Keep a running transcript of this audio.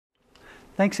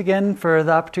Thanks again for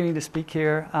the opportunity to speak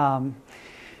here.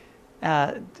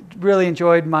 Really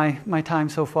enjoyed my time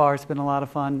so far. It's been a lot of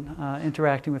fun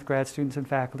interacting with grad students and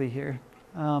faculty here.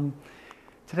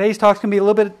 Today's talk's going to be a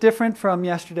little bit different from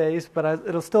yesterday's, but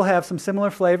it'll still have some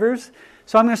similar flavors.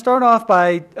 So I'm going to start off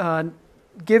by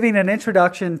giving an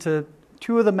introduction to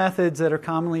two of the methods that are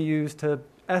commonly used to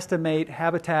estimate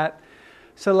habitat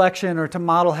selection or to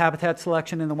model habitat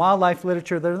selection in the wildlife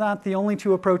literature. They're not the only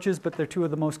two approaches, but they're two of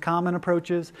the most common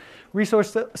approaches.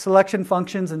 Resource selection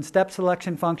functions and step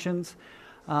selection functions.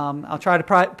 I'll try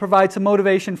to provide some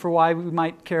motivation for why we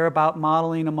might care about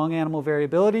modeling among animal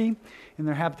variability in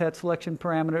their habitat selection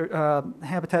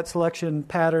habitat selection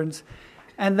patterns,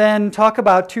 and then talk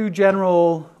about two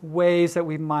general ways that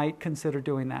we might consider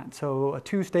doing that. So a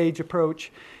two-stage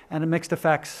approach and a mixed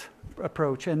effects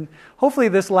approach. And hopefully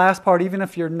this last part, even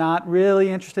if you're not really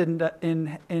interested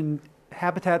in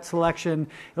habitat selection,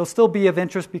 it'll still be of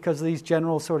interest because these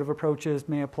general sort of approaches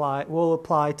will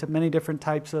apply to many different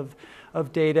types of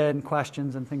data and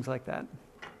questions and things like that.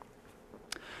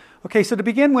 Okay, so to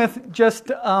begin with, just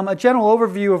a general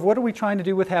overview of what are we trying to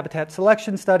do with habitat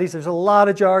selection studies. There's a lot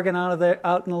of jargon out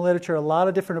in the literature, a lot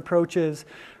of different approaches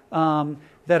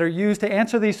that are used to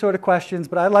answer these sort of questions,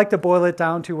 but I'd like to boil it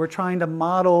down to we're trying to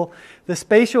model the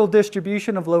spatial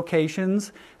distribution of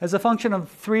locations as a function of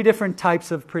three different types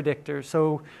of predictors.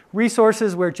 So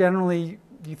resources, where generally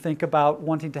you think about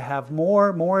wanting to have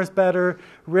more is better,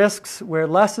 risks where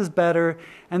less is better,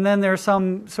 and then there are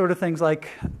some sort of things like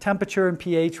temperature and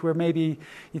pH where maybe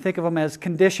you think of them as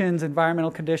conditions,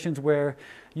 environmental conditions, where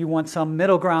you want some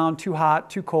middle ground. Too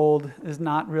hot, too cold is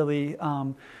not really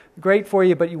great for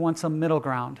you, but you want some middle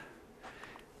ground.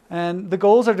 And the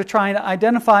goals are to try and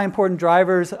identify important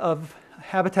drivers of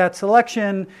habitat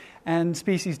selection and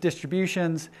species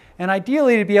distributions, and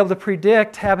ideally to be able to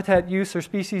predict habitat use or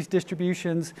species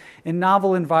distributions in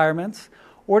novel environments,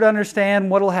 or to understand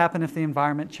what will happen if the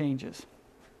environment changes.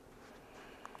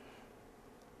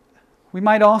 We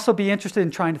might also be interested in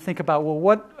trying to think about,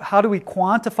 well, how do we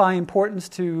quantify importance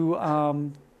to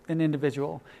an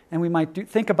individual? And we might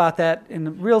think about that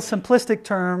in real simplistic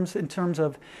terms, in terms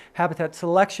of habitat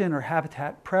selection or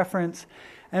habitat preference.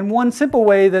 And one simple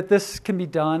way that this can be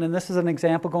done, and this is an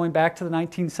example going back to the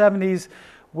 1970s,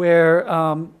 where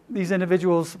these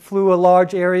individuals flew a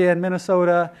large area in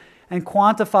Minnesota and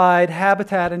quantified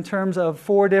habitat in terms of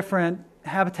 4 different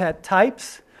habitat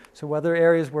types, so whether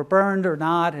areas were burned or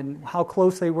not and how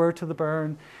close they were to the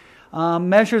burn,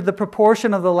 measured the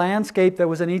proportion of the landscape that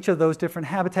was in each of those different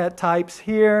habitat types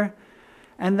here,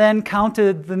 and then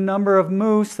counted the number of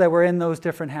moose that were in those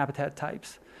different habitat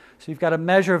types. So you've got a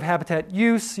measure of habitat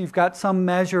use, you've got some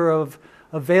measure of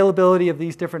availability of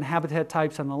these different habitat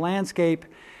types on the landscape,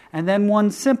 and then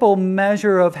one simple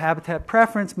measure of habitat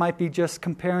preference might be just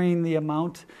comparing the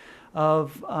amount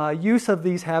of use of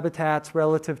these habitats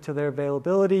relative to their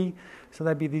availability. So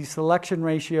that'd be these selection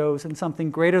ratios, and something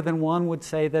greater than 1 would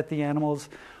say that the animals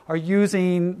are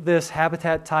using this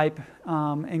habitat type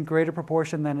in greater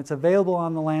proportion than it's available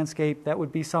on the landscape. That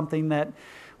would be something that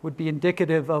would be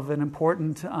indicative of an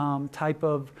important type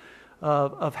of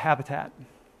habitat.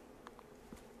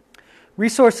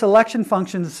 Resource selection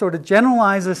functions sort of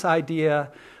generalize this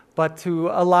idea, but to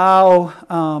allow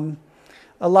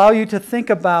you to think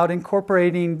about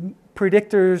incorporating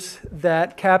predictors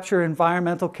that capture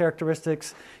environmental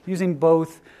characteristics using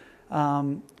both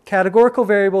categorical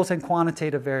variables and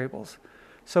quantitative variables.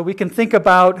 So we can think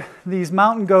about these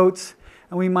mountain goats,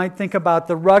 and we might think about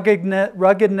the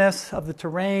ruggedness of the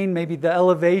terrain, maybe the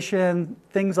elevation,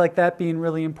 things like that being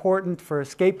really important for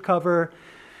escape cover.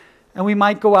 And we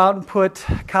might go out and put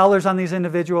collars on these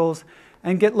individuals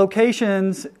and get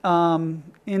locations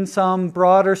in some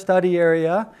broader study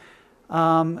area,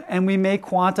 and we may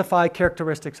quantify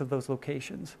characteristics of those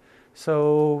locations.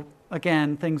 So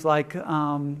again, things like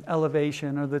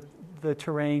elevation or the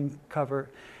terrain cover.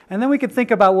 And then we could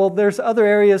think about, well, there's other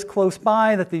areas close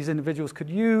by that these individuals could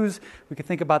use. We could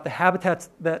think about the habitats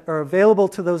that are available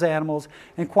to those animals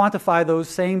and quantify those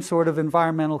same sort of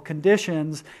environmental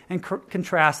conditions and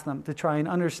contrast them to try and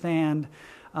understand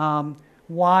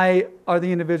why are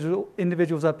the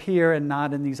individuals up here and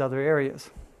not in these other areas.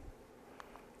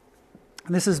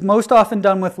 And this is most often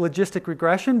done with logistic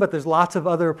regression, but there's lots of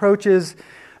other approaches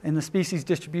in the species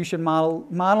distribution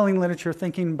modeling literature,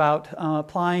 thinking about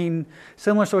applying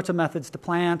similar sorts of methods to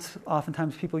plants.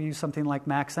 Oftentimes people use something like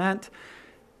maxent.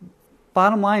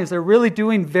 Bottom line is they're really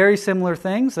doing very similar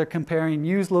things. They're comparing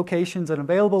used locations and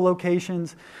available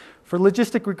locations. For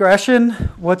logistic regression,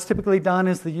 what's typically done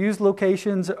is the used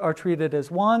locations are treated as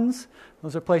ones.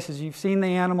 Those are places you've seen the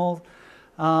animal.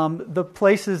 The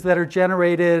places that are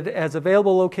generated as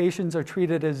available locations are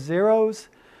treated as zeros.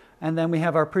 And then we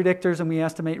have our predictors and we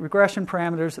estimate regression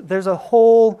parameters. There's a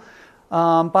whole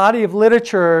body of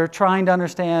literature trying to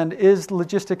understand, is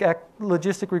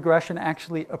logistic regression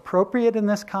actually appropriate in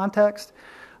this context?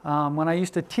 When I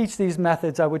used to teach these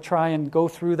methods, I would try and go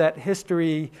through that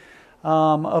history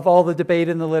of all the debate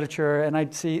in the literature, and I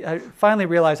finally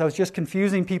realized I was just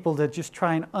confusing people to just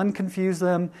try and unconfuse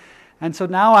them. And so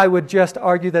now I would just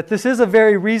argue that this is a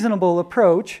very reasonable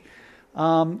approach.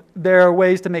 There are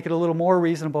ways to make it a little more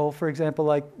reasonable, for example,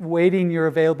 like weighting your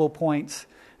available points,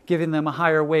 giving them a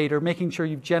higher weight, or making sure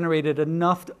you've generated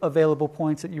enough available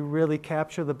points that you really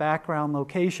capture the background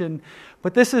location.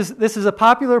 But this is a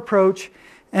popular approach,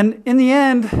 and in the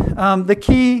end, the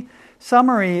key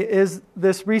summary is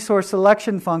this resource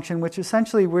selection function, which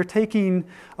essentially we're taking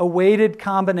a weighted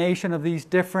combination of these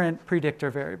different predictor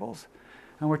variables,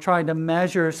 and we're trying to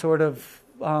measure sort of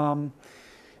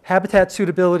habitat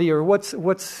suitability, or what's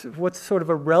sort of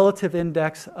a relative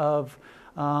index of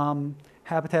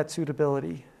habitat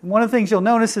suitability. And one of the things you'll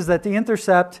notice is that the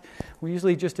intercept, we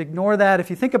usually just ignore that. If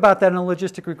you think about that in a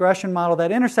logistic regression model,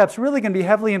 that intercept's really going to be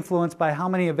heavily influenced by how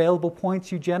many available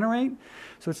points you generate.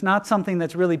 So it's not something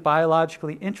that's really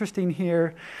biologically interesting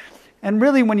here. And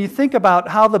really, when you think about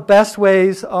how the best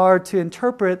ways are to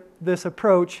interpret this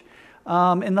approach,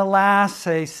 in the last,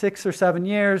 say, 6 or 7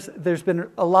 years, there's been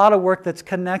a lot of work that's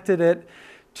connected it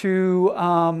to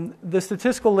the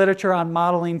statistical literature on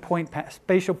modeling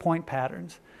spatial point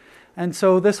patterns. And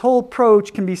so this whole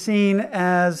approach can be seen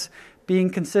as being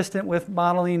consistent with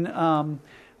modeling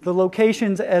the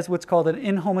locations as what's called an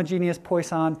inhomogeneous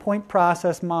Poisson point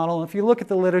process model. And if you look at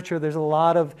the literature, there's a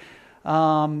lot of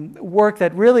work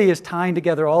that really is tying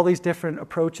together all these different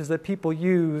approaches that people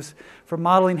use for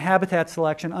modeling habitat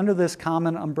selection under this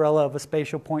common umbrella of a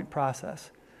spatial point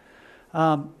process.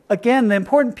 Again, the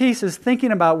important piece is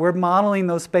thinking about we're modeling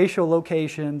those spatial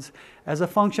locations as a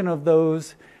function of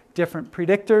those different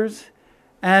predictors.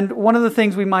 And one of the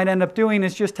things we might end up doing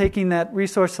is just taking that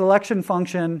resource selection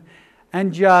function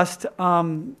and just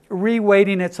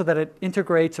reweighting it so that it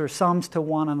integrates or sums to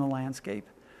 1 on the landscape.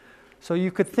 So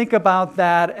you could think about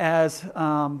that as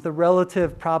the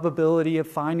relative probability of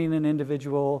finding an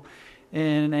individual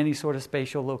in any sort of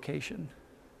spatial location.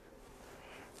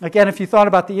 Again, if you thought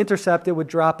about the intercept, it would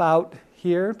drop out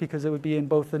here because it would be in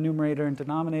both the numerator and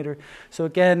denominator. So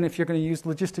again, if you're going to use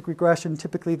logistic regression,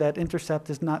 typically that intercept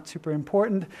is not super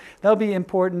important. That'll be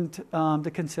important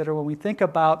to consider when we think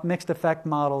about mixed effect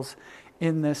models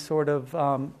in this sort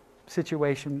of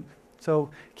situation. So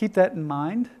keep that in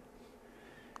mind.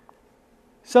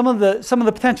 Some of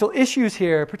the potential issues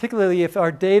here, particularly if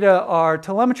our data are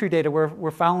telemetry data,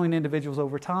 we're following individuals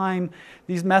over time.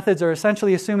 These methods are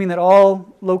essentially assuming that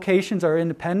all locations are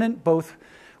independent, both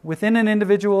within an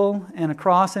individual and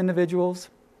across individuals.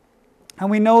 And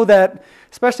we know that,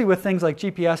 especially with things like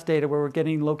GPS data, where we're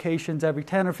getting locations every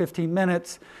 10 or 15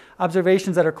 minutes,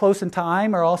 observations that are close in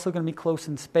time are also going to be close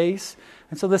in space.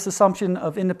 And so this assumption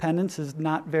of independence is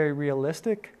not very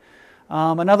realistic.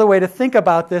 Another way to think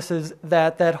about this is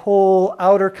that whole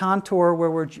outer contour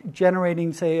where we're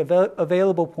generating, say,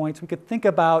 available points, we could think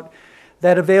about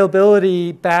that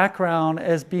availability background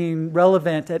as being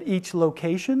relevant at each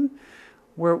location,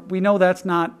 where we know that's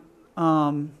not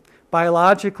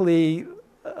biologically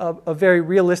a very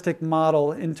realistic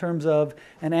model in terms of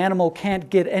an animal can't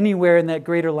get anywhere in that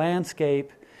greater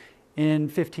landscape in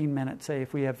 15 minutes. Say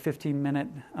if we have 15-minute,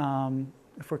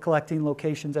 if we're collecting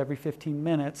locations every 15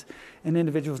 minutes, an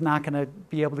individual's not going to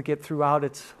be able to get throughout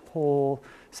its whole,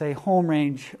 say, home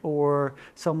range or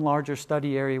some larger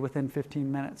study area within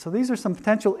 15 minutes. So these are some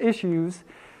potential issues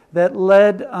that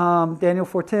led Daniel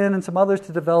Fortin and some others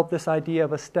to develop this idea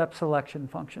of a step selection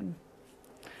function.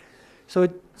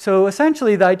 So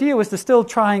essentially the idea was to still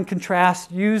try and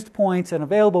contrast used points and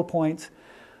available points,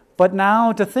 but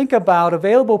now to think about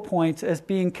available points as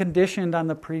being conditioned on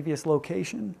the previous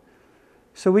location.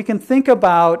 So we can think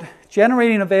about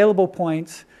generating available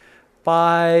points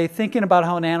by thinking about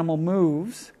how an animal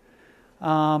moves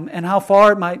and how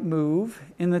far it might move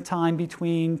in the time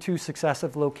between two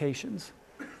successive locations.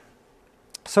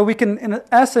 So we can, in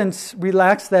essence,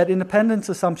 relax that independence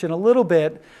assumption a little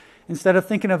bit. Instead of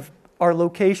thinking of our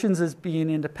locations as being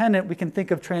independent, we can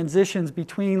think of transitions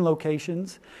between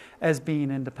locations as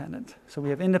being independent. So we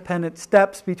have independent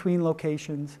steps between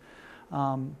locations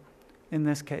in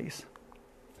this case.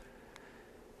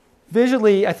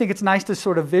 Visually, I think it's nice to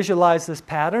sort of visualize this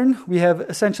pattern. We have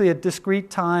essentially a discrete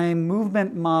time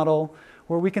movement model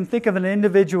where we can think of an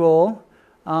individual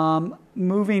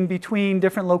moving between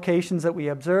different locations that we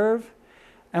observe,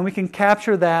 and we can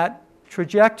capture that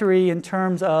trajectory in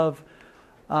terms of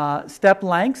step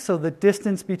length, so the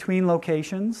distance between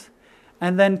locations,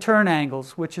 and then turn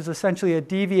angles, which is essentially a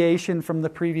deviation from the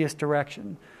previous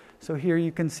direction. So here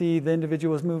you can see the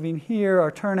individual is moving here.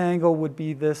 Our turn angle would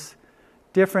be this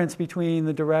difference between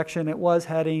the direction it was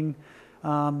heading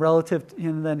relative,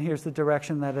 and then here's the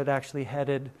direction that it actually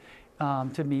headed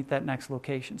to meet that next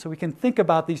location. So we can think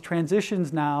about these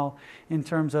transitions now in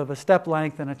terms of a step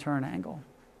length and a turn angle.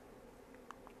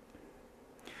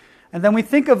 And then we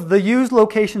think of the used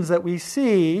locations that we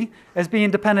see as being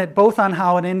dependent both on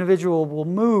how an individual will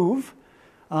move,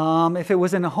 if it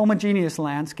was in a homogeneous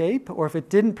landscape, or if it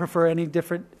didn't prefer any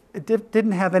different,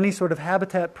 didn't have any sort of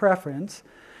habitat preference.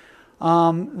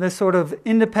 This sort of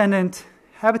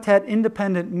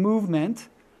habitat-independent movement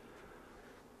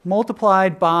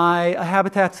multiplied by a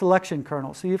habitat selection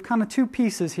kernel. So you have kind of two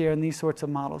pieces here in these sorts of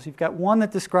models. You've got one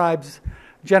that describes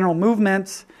general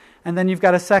movements, and then you've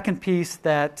got a second piece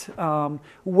that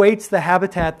weights the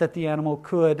habitat that the animal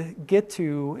could get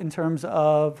to in terms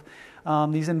of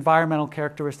these environmental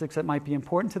characteristics that might be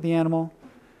important to the animal.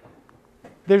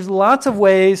 There's lots of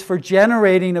ways for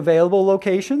generating available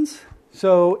locations.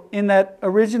 So in that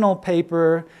original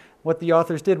paper, what the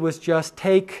authors did was just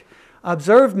take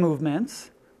observed movements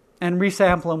and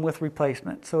resample them with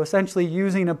replacement. So essentially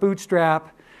using a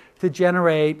bootstrap to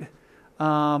generate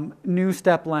new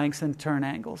step lengths and turn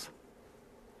angles.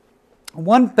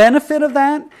 One benefit of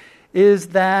that is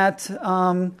that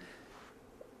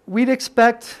we'd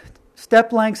expect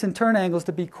step lengths and turn angles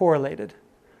to be correlated.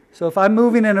 So if I'm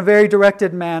moving in a very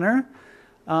directed manner,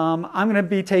 I'm going to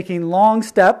be taking long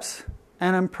steps,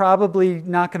 and I'm probably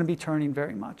not going to be turning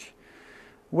very much.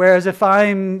 Whereas if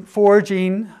I'm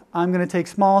foraging, I'm going to take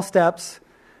small steps,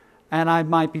 and I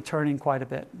might be turning quite a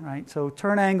bit, right? So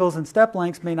turn angles and step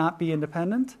lengths may not be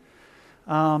independent.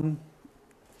 And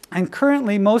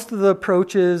currently, most of the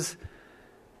approaches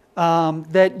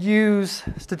that use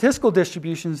statistical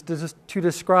distributions to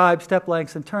describe step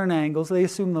lengths and turn angles, they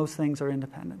assume those things are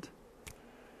independent.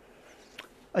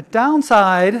 A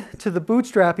downside to the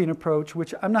bootstrapping approach,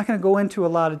 which I'm not going to go into a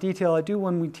lot of detail, I do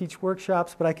when we teach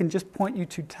workshops, but I can just point you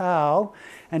to Tal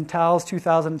and Tal's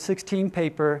 2016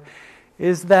 paper,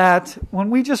 is that when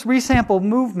we just resample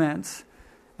movements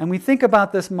and we think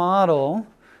about this model,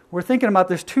 we're thinking about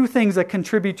there's two things that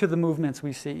contribute to the movements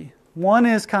we see. One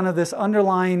is kind of this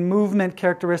underlying movement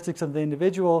characteristics of the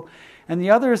individual, and the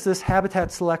other is this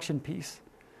habitat selection piece.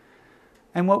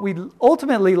 And what we'd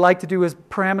ultimately like to do is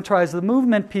parameterize the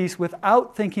movement piece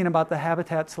without thinking about the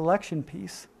habitat selection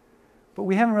piece. But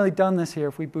we haven't really done this here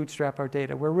if we bootstrap our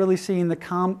data. We're really seeing the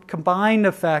combined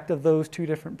effect of those two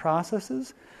different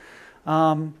processes.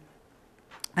 And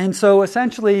so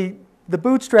essentially, the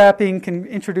bootstrapping can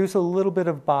introduce a little bit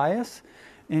of bias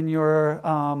in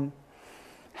your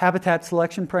habitat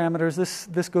selection parameters.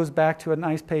 This goes back to a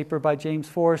nice paper by James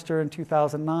Forrester in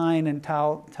 2009, and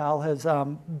Tal has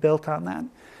built on that.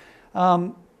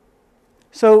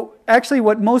 So actually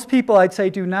what most people, I'd say,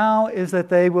 do now is that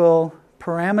they will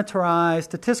parameterize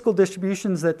statistical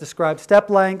distributions that describe step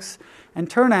lengths and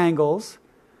turn angles,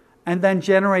 and then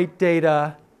generate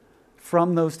data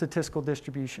from those statistical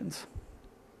distributions.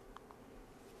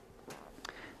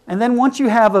 And then once you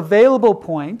have available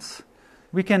points,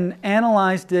 we can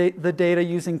analyze the data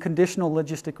using conditional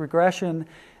logistic regression.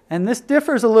 And this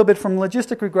differs a little bit from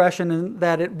logistic regression in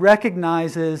that it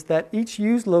recognizes that each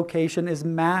used location is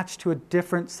matched to a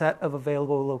different set of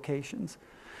available locations.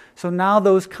 So now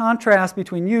those contrasts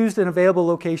between used and available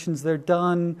locations, they're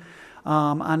done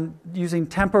on using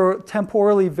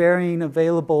temporally varying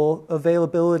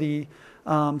availability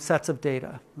sets of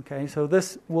data. Okay, so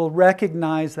this will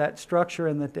recognize that structure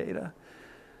in the data.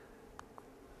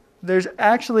 There's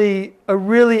actually a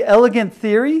really elegant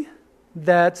theory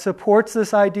that supports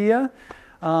this idea,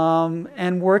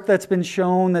 and work that's been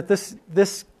shown that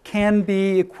this can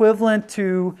be equivalent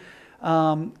to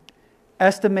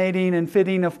estimating and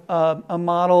fitting a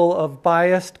model of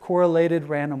biased correlated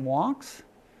random walks.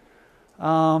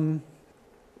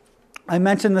 I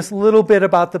mentioned this little bit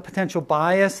about the potential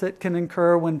bias that can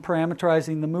occur when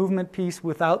parameterizing the movement piece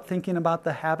without thinking about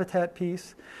the habitat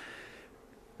piece.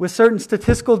 With certain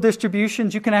statistical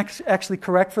distributions, you can actually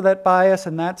correct for that bias,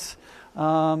 and that's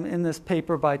in this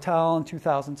paper by Tal in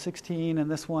 2016, and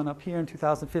this one up here in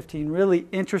 2015. Really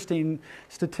interesting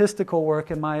statistical work,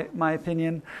 in my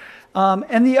opinion.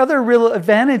 And the other real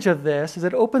advantage of this is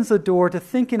it opens the door to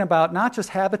thinking about not just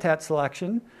habitat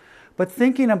selection, but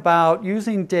thinking about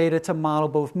using data to model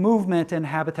both movement and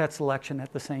habitat selection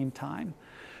at the same time.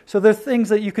 So there are things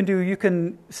that you can do. You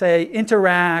can, say,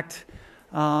 interact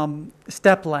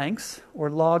step lengths or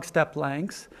log step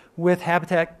lengths with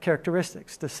habitat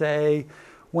characteristics to say,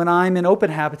 when I'm in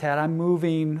open habitat, I'm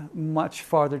moving much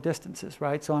farther distances,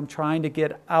 right? So I'm trying to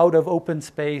get out of open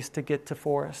space to get to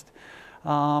forest.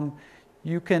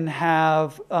 You can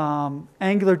have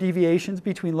angular deviations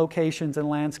between locations and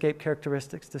landscape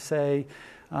characteristics to say,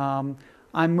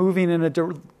 I'm moving in a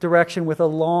direction with a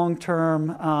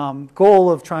long-term goal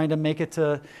of trying to make it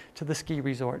to the ski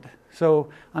resort. So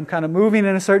I'm kind of moving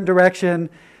in a certain direction,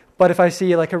 but if I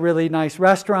see like a really nice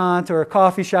restaurant or a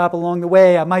coffee shop along the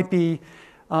way, I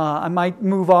might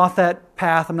move off that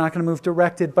path. I'm not going to move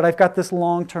directed, but I've got this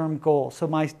long-term goal. So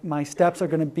my steps are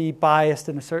going to be biased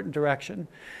in a certain direction.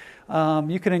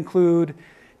 You can include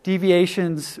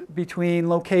deviations between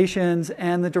locations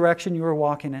and the direction you are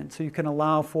walking in. So you can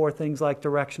allow for things like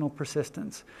directional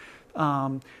persistence,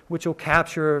 which will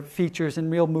capture features in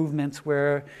real movements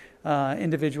where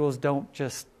individuals don't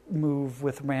just move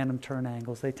with random turn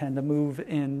angles. They tend to move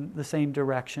in the same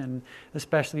direction,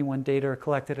 especially when data are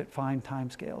collected at fine time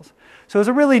scales. So it's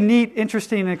a really neat,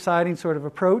 interesting, and exciting sort of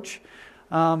approach.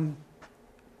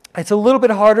 It's a little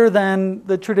bit harder than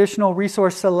the traditional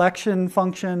resource selection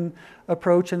function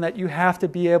approach in that you have to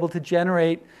be able to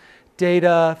generate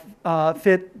data,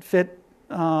 fit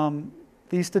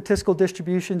these statistical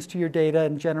distributions to your data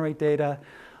and generate data.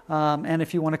 And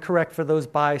if you want to correct for those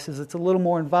biases, it's a little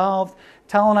more involved.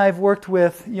 Tal and I have worked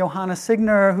with Johannes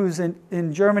Signer, who's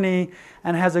in Germany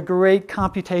and has a great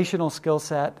computational skill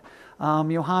set.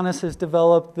 Johannes has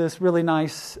developed this really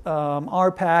nice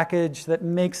R package that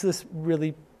makes this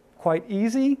really quite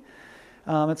easy.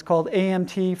 It's called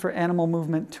AMT for Animal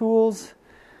Movement Tools.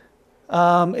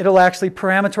 It'll actually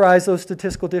parameterize those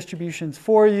statistical distributions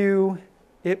for you.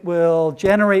 It will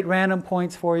generate random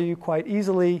points for you quite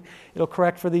easily. It'll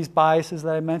correct for these biases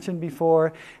that I mentioned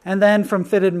before. And then from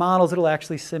fitted models, it'll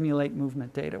actually simulate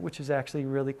movement data, which is actually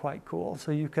really quite cool.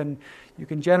 So you can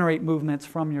generate movements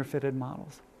from your fitted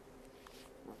models.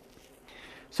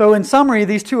 So in summary,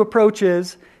 these two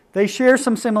approaches, they share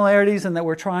some similarities in that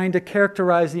we're trying to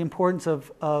characterize the importance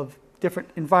of different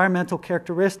environmental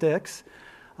characteristics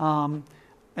and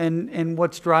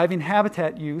what's driving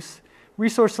habitat use.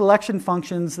 Resource selection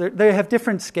functions, they have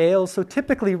different scales. So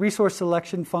typically, resource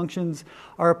selection functions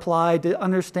are applied to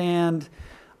understand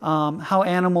how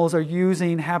animals are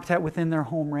using habitat within their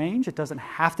home range. It doesn't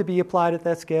have to be applied at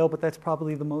that scale, but that's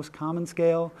probably the most common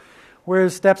scale.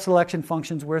 Whereas step selection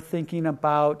functions, we're thinking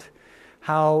about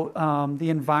how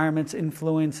the environment's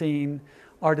influencing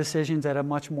our decisions at a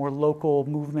much more local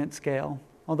movement scale.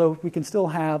 Although we can still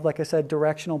have, like I said,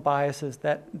 directional biases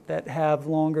that have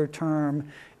longer term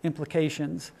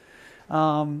implications.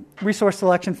 Resource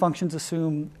selection functions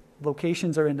assume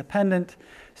locations are independent.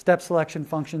 Step selection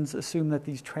functions assume that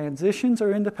these transitions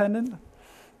are independent.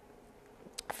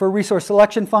 For resource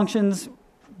selection functions,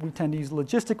 we tend to use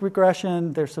logistic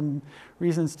regression. There's some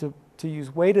reasons to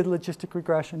use weighted logistic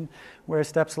regression, whereas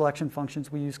step selection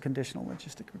functions, we use conditional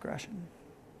logistic regression.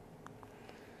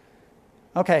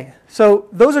 Okay, so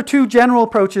those are two general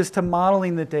approaches to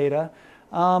modeling the data.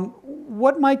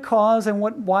 What might cause and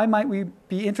why might we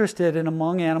be interested in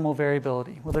among animal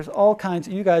variability? Well, there's all kinds.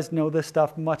 You guys know this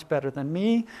stuff much better than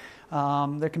me.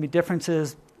 There can be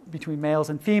differences between males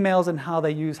and females in how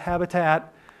they use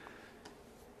habitat.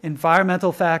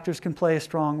 Environmental factors can play a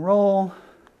strong role.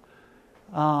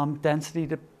 Density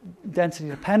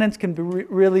dependence can be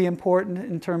really important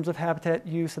in terms of habitat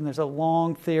use, and there's a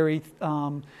long theory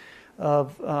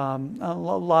of a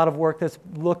lot of work that's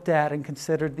looked at and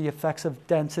considered the effects of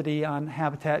density on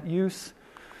habitat use.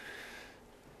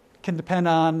 Can depend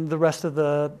on the rest of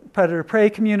the predator-prey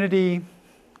community.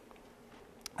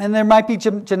 And there might be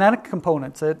genetic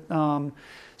components that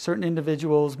certain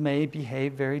individuals may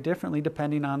behave very differently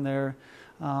depending on their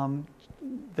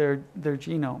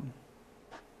genome.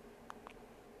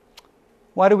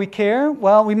 Why do we care?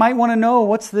 Well, we might want to know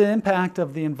what's the impact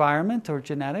of the environment or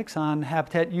genetics on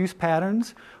habitat use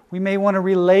patterns. We may want to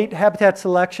relate habitat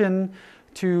selection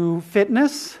to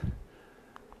fitness.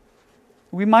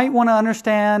 We might want to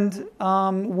understand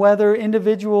whether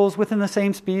individuals within the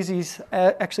same species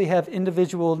actually have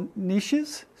individual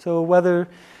niches. So whether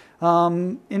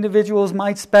individuals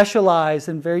might specialize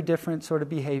in very different sort of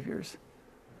behaviors.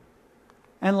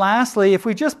 And lastly, if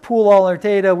we just pool all our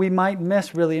data, we might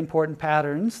miss really important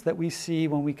patterns that we see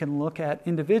when we can look at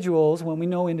individuals, when we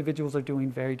know individuals are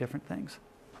doing very different things.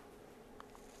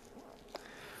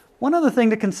 One other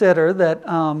thing to consider that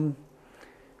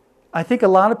I think a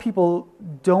lot of people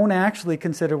don't actually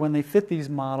consider when they fit these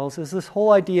models is this whole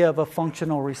idea of a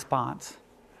functional response.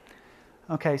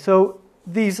 Okay, so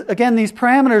these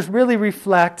parameters really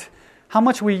reflect how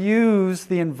much we use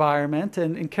the environment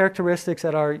and characteristics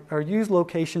at our used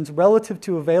locations relative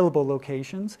to available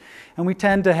locations. And we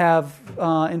tend to have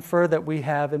infer that we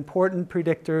have important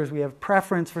predictors, we have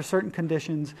preference for certain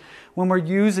conditions. When we're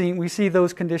using, we see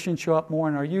those conditions show up more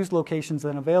in our used locations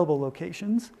than available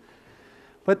locations.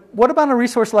 But what about a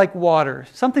resource like water,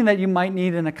 something that you might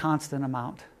need in a constant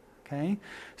amount? Okay,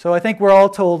 so I think we're all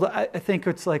told, I think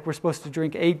it's like we're supposed to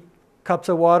drink 8 cups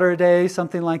of water a day,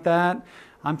 something like that.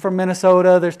 I'm from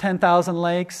Minnesota, there's 10,000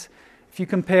 lakes. If you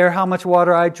compare how much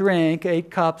water I drink, 8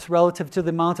 cups, relative to the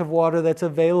amount of water that's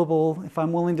available, if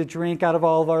I'm willing to drink out of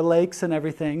all of our lakes and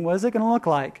everything, what is it going to look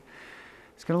like?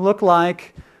 It's going to look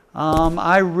like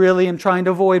I really am trying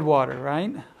to avoid water,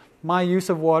 right? My use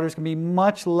of water is going to be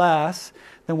much less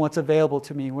than what's available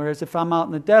to me. Whereas if I'm out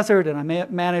in the desert and I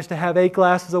manage to have 8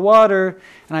 glasses of water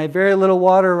and I have very little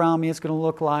water around me, it's going to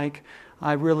look like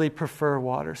I really prefer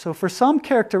water. So for some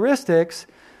characteristics,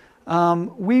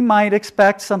 we might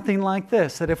expect something like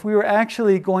this, that if we were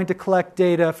actually going to collect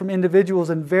data from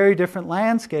individuals in very different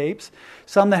landscapes,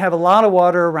 some that have a lot of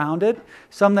water around it,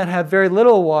 some that have very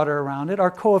little water around it,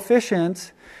 our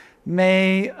coefficients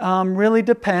may really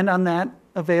depend on that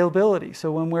availability.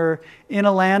 So when we're in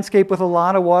a landscape with a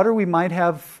lot of water, we might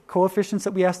have coefficients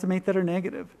that we estimate that are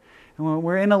negative. And when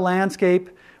we're in a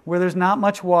landscape where there's not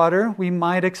much water, we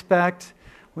might expect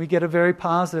we get a very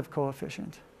positive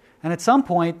coefficient. And at some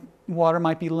point, water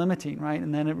might be limiting, right?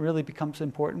 And then it really becomes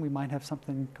important. We might have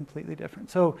something completely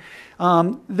different. So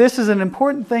this is an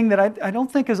important thing that I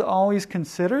don't think is always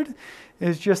considered,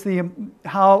 is just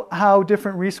how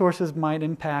different resources might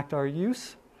impact our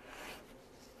use.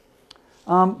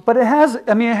 But it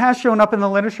has shown up in the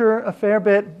literature a fair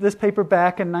bit. This paper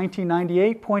back in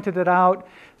 1998 pointed it out,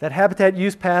 that habitat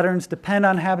use patterns depend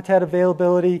on habitat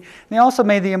availability. And they also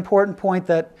made the important point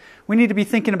that we need to be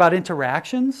thinking about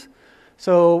interactions.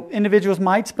 So individuals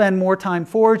might spend more time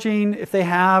foraging if they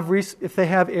have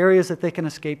areas that they can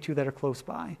escape to that are close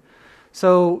by.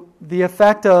 So the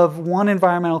effect of one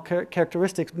environmental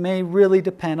characteristics may really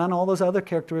depend on all those other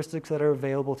characteristics that are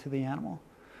available to the animal.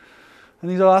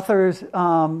 And these authors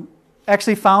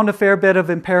actually found a fair bit of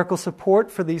empirical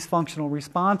support for these functional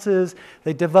responses.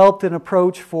 They developed an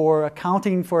approach for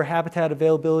accounting for habitat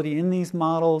availability in these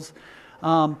models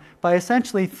by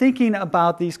essentially thinking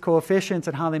about these coefficients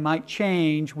and how they might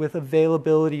change with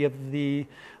availability of the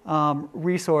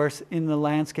resource in the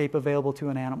landscape available to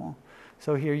an animal.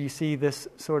 So here you see this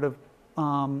sort of,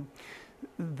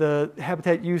 the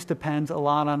habitat use depends a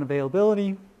lot on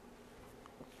availability.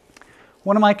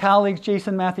 One of my colleagues,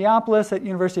 Jason Mathiopoulos at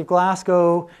University of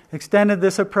Glasgow, extended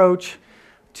this approach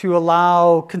to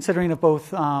allow considering of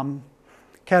both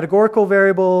categorical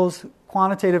variables,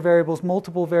 quantitative variables,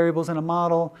 multiple variables in a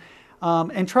model,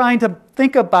 and trying to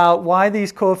think about why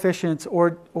these coefficients,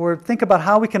 or think about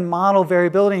how we can model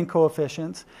variability in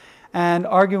coefficients, and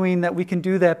arguing that we can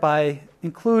do that by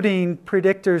including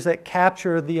predictors that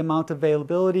capture the amount of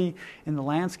availability in the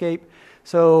landscape.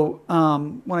 So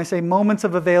when I say moments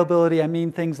of availability, I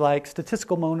mean things like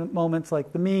statistical moments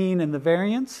like the mean and the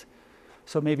variance.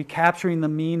 So maybe capturing the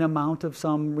mean amount of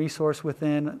some resource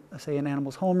within, say, an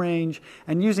animal's home range,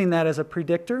 and using that as a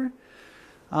predictor.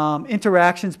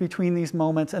 Interactions between these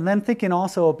moments, and then thinking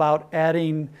also about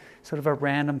adding sort of a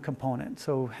random component.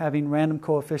 So having random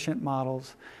coefficient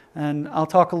models. And I'll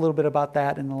talk a little bit about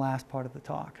that in the last part of the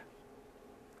talk.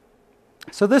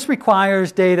 So this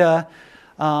requires data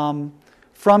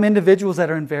from individuals that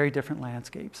are in very different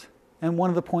landscapes. And one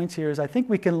of the points here is I think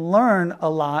we can learn a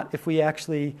lot if we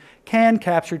actually can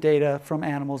capture data from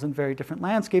animals in very different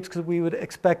landscapes, because we would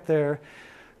expect their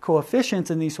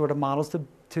coefficients in these sort of models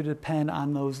to depend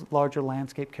on those larger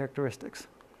landscape characteristics.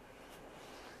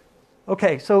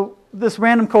 Okay, so this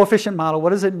random coefficient model,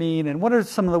 what does it mean, and what are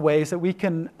some of the ways that we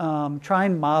can try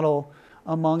and model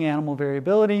among animal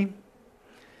variability?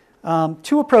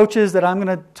 Two approaches that I'm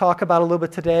going to talk about a little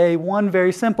bit today. One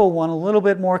very simple, one a little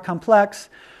bit more complex.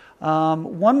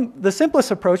 The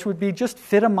simplest approach would be just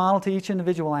fit a model to each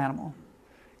individual animal.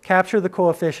 Capture the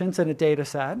coefficients in a data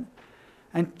set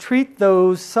and treat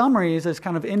those summaries as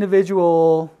kind of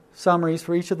individual summaries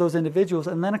for each of those individuals,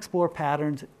 and then explore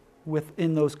patterns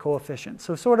within those coefficients.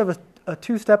 So sort of a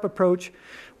two-step approach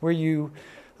where you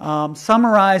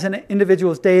summarize an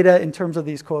individual's data in terms of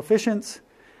these coefficients,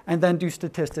 and then do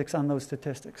statistics on those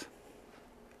statistics.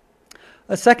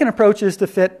 A second approach is to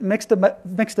fit mixed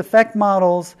effect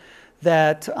models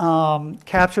that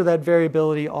capture that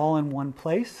variability all in one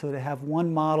place. So to have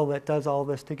one model that does all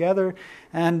this together.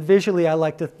 And visually, I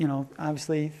like to,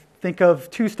 obviously think of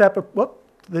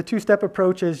the two-step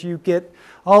approach is you get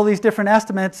all these different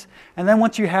estimates, and then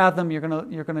once you have them, you're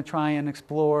gonna try and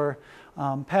explore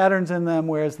patterns in them,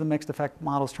 whereas the mixed effect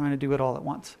model is trying to do it all at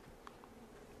once.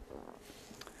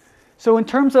 So in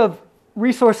terms of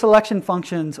resource selection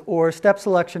functions or step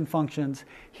selection functions,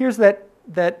 here's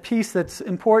that piece that's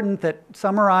important that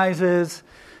summarizes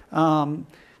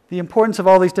the importance of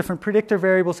all these different predictor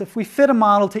variables. If we fit a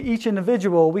model to each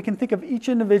individual, we can think of each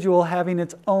individual having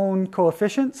its own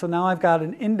coefficient. So now I've got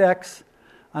an index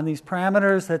on these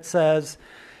parameters that says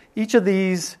each of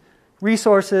these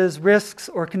resources, risks,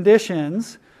 or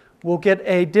conditions will get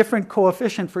a different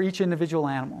coefficient for each individual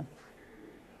animal.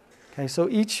 Okay, so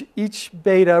each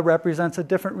beta represents a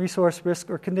different resource, risk,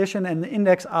 or condition, and the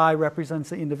index I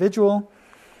represents the individual.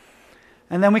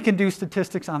 And then we can do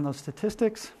statistics on those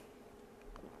statistics.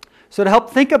 So to help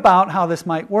think about how this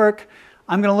might work,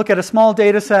 I'm going to look at a small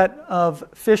data set of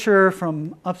Fisher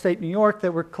from upstate New York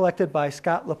that were collected by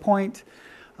Scott LaPointe.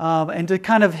 And to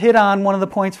kind of hit on one of the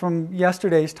points from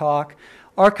yesterday's talk,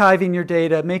 archiving your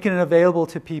data, making it available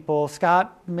to people.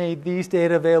 Scott made these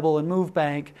data available in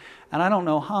MoveBank, and I don't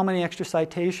know how many extra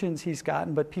citations he's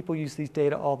gotten, but people use these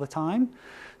data all the time.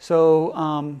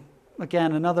 So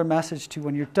again, another message to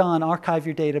when you're done, archive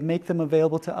your data, make them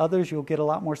available to others. You'll get a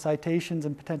lot more citations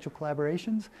and potential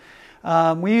collaborations.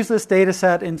 We use this data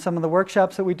set in some of the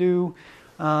workshops that we do.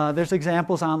 There's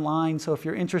examples online, so if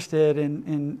you're interested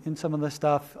in some of this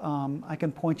stuff, I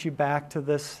can point you back to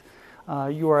this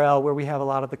URL where we have a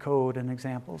lot of the code and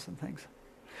examples and things.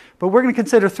 But we're going to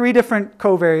consider three different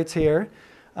covariates here.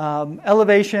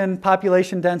 Elevation,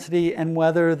 population density, and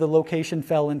whether the location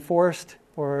fell in forest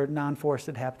or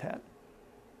non-forested habitat.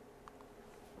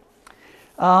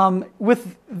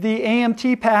 With the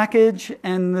AMT package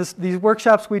and these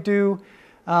workshops we do,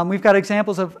 we've got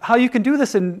examples of how you can do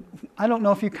this, and I don't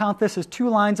know if you count this as 2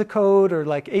 lines of code or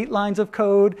like 8 lines of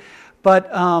code,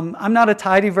 but I'm not a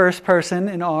tidyverse person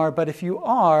in R, but if you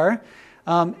are,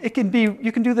 you can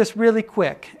do this really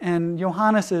quick. And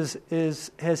Johannes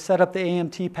has set up the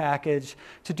AMT package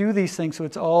to do these things, so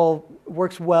it's all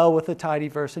works well with the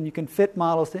tidyverse, and you can fit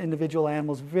models to individual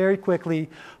animals very quickly,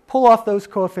 pull off those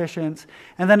coefficients,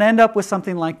 and then end up with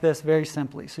something like this very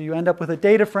simply. So you end up with a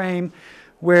data frame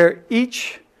where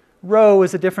each row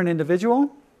is a different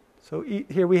individual. So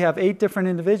here we have 8 different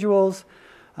individuals.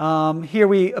 Here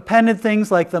we appended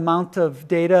things like the amount of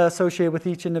data associated with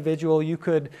each individual. You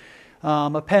could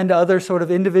append other sort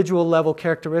of individual level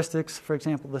characteristics, for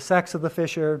example, the sex of the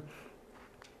fisher.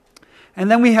 And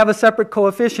then we have a separate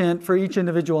coefficient for each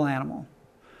individual animal.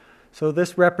 So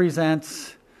this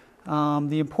represents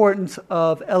the importance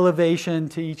of elevation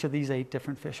to each of these 8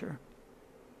 different fisher.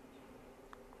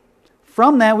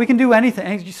 From that, we can do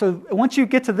anything. So once you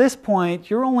get to this point,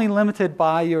 you're only limited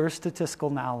by your statistical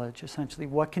knowledge, essentially.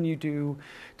 What can you do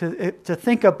to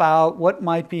think about what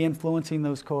might be influencing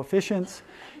those coefficients?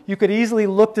 You could easily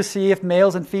look to see if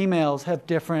males and females have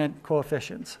different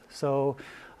coefficients. So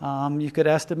you could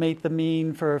estimate the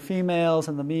mean for females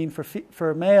and the mean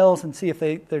for males and see if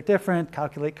they're different,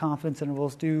 calculate confidence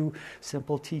intervals, do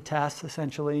simple t-tests,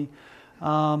 essentially.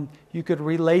 You could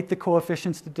relate the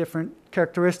coefficients to different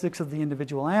characteristics of the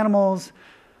individual animals.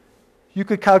 You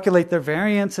could calculate their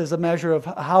variance as a measure of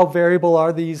how variable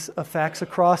are these effects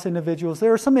across individuals.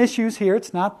 There are some issues here.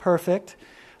 It's not perfect.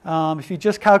 If you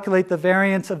just calculate the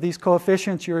variance of these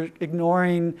coefficients, you're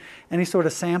ignoring any sort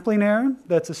of sampling error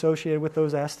that's associated with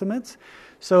those estimates.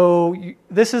 So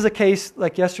this is a case,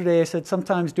 like yesterday I said,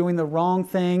 sometimes doing the wrong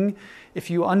thing, if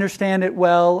you understand it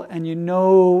well and you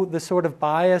know the sort of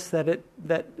bias that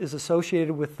is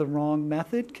associated with the wrong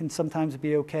method, can sometimes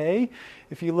be okay.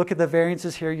 If you look at the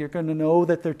variances here, you're going to know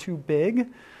that they're too big.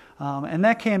 And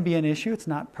that can be an issue. It's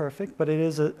not perfect, but it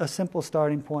is a simple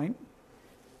starting point.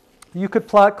 You could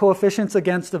plot coefficients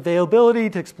against availability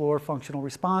to explore functional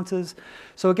responses.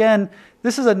 So again,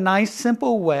 this is a nice,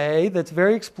 simple way that's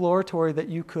very exploratory that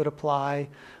you could apply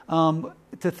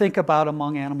to think about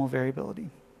among animal variability.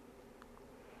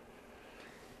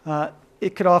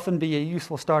 It could often be a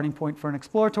useful starting point for an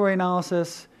exploratory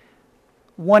analysis.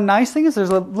 One nice thing is there's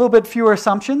a little bit fewer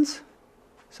assumptions.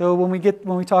 So when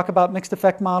we talk about mixed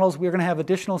effect models, we're going to have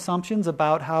additional assumptions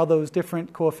about how those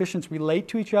different coefficients relate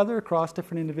to each other across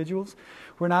different individuals.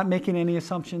 We're not making any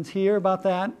assumptions here about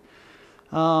that.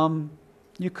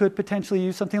 You could potentially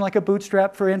use something like a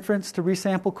bootstrap for inference to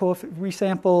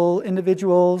resample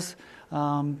individuals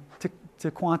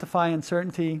to quantify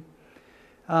uncertainty.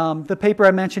 The paper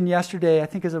I mentioned yesterday, I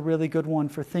think, is a really good one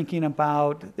for thinking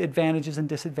about advantages and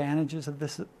disadvantages of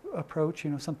this approach,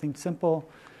 something simple.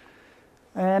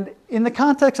 And in the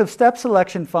context of step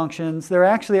selection functions, there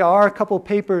actually are a couple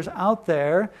papers out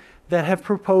there that have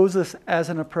proposed this as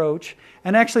an approach.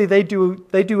 And actually, they do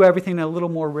everything in a little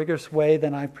more rigorous way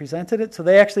than I presented it. So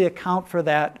they actually account for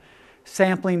that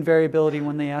sampling variability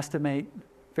when they estimate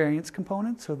variance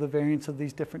components, so the variance of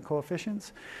these different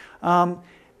coefficients.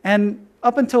 And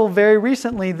up until very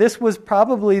recently, this was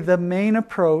probably the main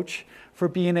approach for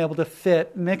being able to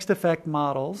fit mixed effect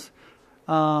models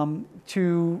in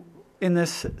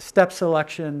this step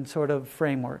selection sort of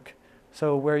framework.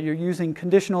 So where you're using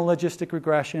conditional logistic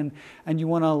regression and you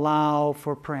want to allow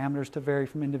for parameters to vary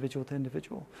from individual to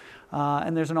individual.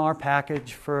 And there's an R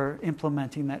package for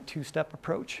implementing that two-step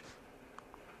approach.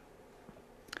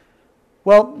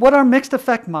 Well, what are mixed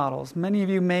effect models? Many of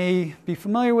you may be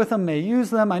familiar with them, may use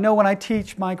them. I know when I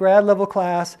teach my grad level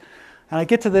class, and I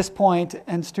get to this point,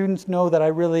 and students know that I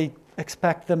really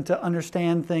expect them to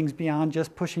understand things beyond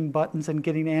just pushing buttons and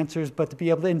getting answers, but to be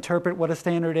able to interpret what a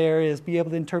standard error is, be able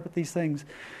to interpret these things.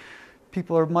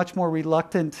 People are much more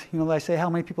reluctant. I say, how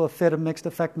many people have fit a mixed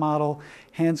effect model?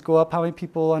 Hands go up, how many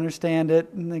people understand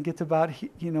it? And they get to about,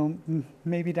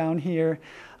 maybe down here.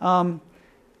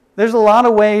 There's a lot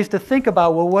of ways to think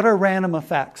about, well, what are random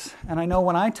effects? And I know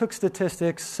when I took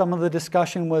statistics, some of the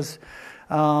discussion was,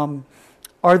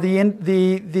 are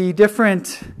the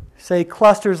different, say,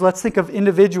 clusters, let's think of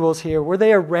individuals here, were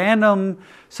they a random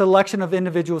selection of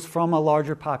individuals from a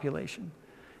larger population?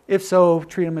 If so,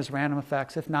 treat them as random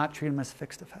effects. If not, treat them as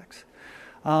fixed effects.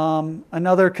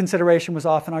 Another consideration was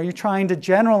often, are you trying to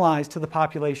generalize to the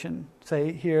population,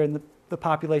 say here in the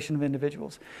population of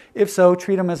individuals? If so,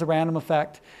 treat them as a random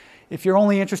effect. If you're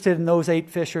only interested in those 8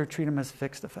 Fisher, treat them as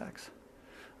fixed effects.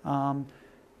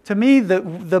 To me,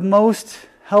 the most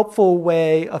helpful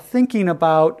way of thinking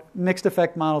about mixed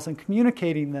effect models and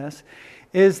communicating this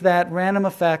is that random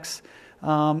effects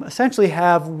essentially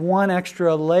have one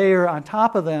extra layer on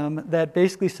top of them that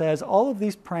basically says all of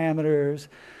these parameters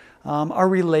are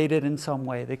related in some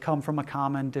way. They come from a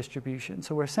common distribution.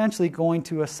 So we're essentially going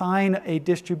to assign a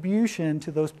distribution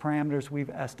to those parameters we've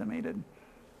estimated.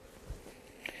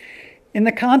 In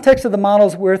the context of the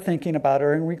models we're thinking about,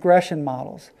 or in regression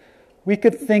models, we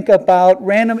could think about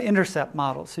random intercept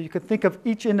models. So you could think of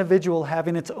each individual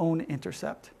having its own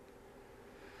intercept.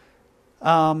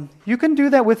 You can do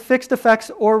that with fixed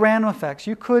effects or random effects.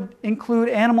 You could include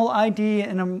animal ID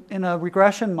in a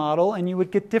regression model, and you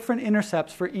would get different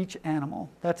intercepts for each animal.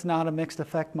 That's not a mixed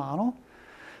effect model.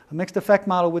 A mixed effect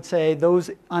model would say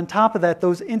on top of that,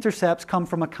 those intercepts come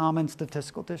from a common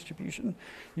statistical distribution,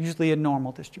 usually a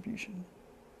normal distribution.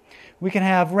 We can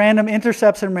have random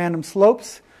intercepts and random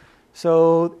slopes.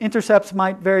 So intercepts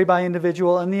might vary by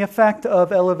individual, and the effect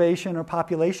of elevation or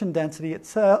population density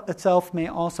itself may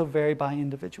also vary by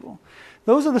individual.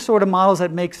 Those are the sort of models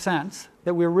that make sense,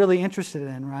 that we're really interested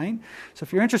in, right? So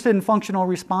if you're interested in functional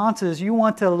responses, you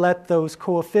want to let those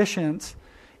coefficients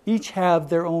each have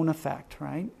their own effect,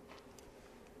 right?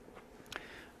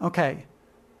 Okay,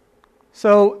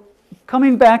 so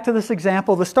coming back to this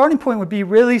example, the starting point would be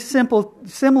really simple,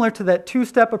 similar to that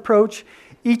two-step approach.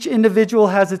 Each individual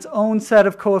has its own set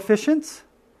of coefficients,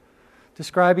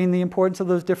 describing the importance of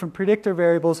those different predictor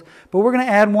variables. But we're going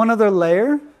to add one other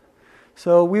layer.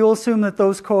 So we will assume that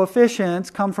those coefficients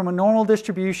come from a normal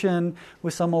distribution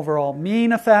with some overall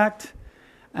mean effect.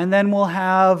 And then we'll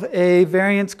have a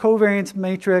variance-covariance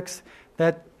matrix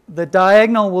that the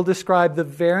diagonal will describe the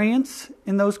variance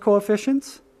in those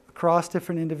coefficients across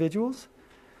different individuals.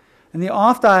 And the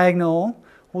off-diagonal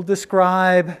will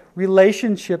describe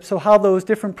relationships, so how those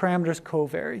different parameters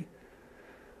covary.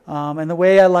 And the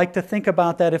way I like to think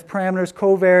about that, if parameters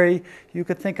covary, you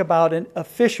could think about a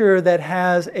Fisher that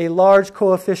has a large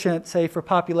coefficient, say, for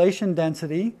population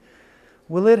density.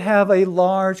 Will it have a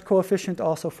large coefficient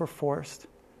also for forest?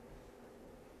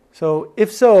 So,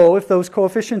 if those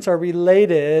coefficients are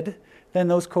related, then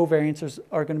those covariances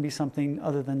are going to be something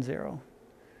other than 0.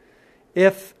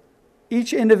 If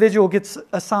each individual gets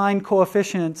assigned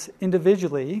coefficients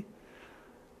individually,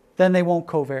 then they won't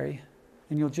covary,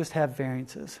 and you'll just have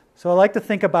variances. So I like to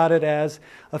think about it as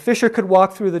a Fisher could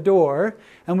walk through the door,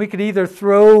 and we could either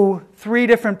throw 3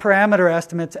 different parameter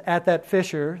estimates at that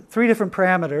Fisher, 3 different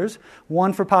parameters,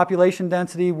 one for population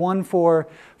density, one for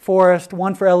forest,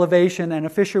 one for elevation, and a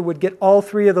Fisher would get all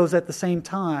 3 of those at the same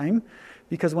time,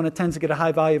 because when it tends to get a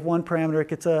high value of one parameter, it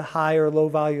gets a high or low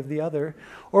value of the other.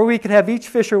 Or we could have each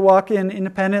Fisher walk in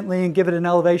independently and give it an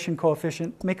elevation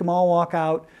coefficient, make them all walk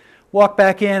out, walk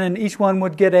back in, and each one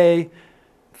would get a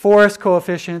forest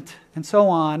coefficient, and so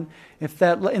on. If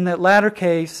in that latter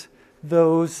case,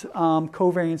 those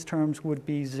covariance terms would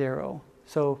be 0.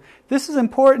 So this is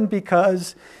important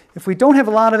because if we don't have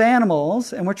a lot of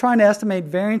animals and we're trying to estimate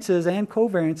variances and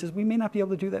covariances, we may not be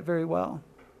able to do that very well.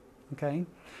 Okay?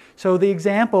 So the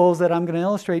examples that I'm going to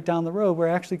illustrate down the road, we're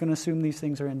actually going to assume these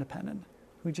things are independent.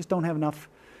 We just don't have enough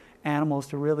animals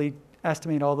to really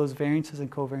estimate all those variances and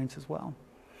covariance as well.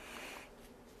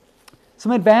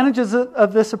 Some advantages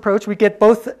of this approach: we get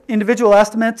both individual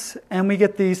estimates and we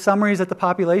get the summaries at the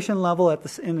population level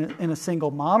in a single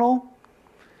model.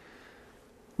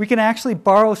 We can actually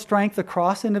borrow strength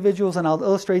across individuals, and I'll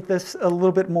illustrate this a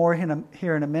little bit more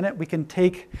here in a minute. We can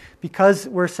take, because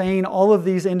we're saying all of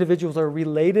these individuals are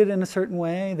related in a certain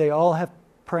way, they all have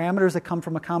parameters that come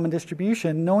from a common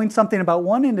distribution, knowing something about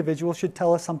one individual should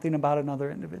tell us something about another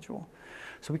individual.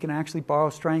 So we can actually borrow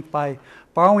strength by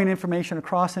borrowing information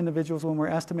across individuals when we're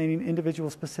estimating individual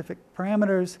specific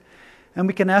parameters, and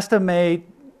we can estimate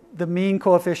the mean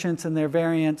coefficients and their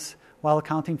variance while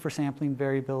accounting for sampling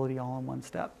variability all in one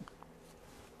step.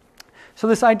 So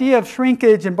this idea of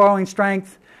shrinkage and borrowing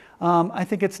strength, I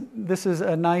think this is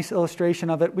a nice illustration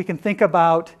of it. We can think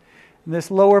about this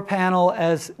lower panel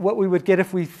as what we would get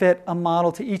if we fit a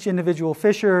model to each individual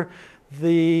fissure.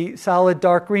 The solid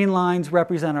dark green lines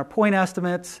represent our point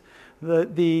estimates.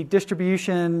 The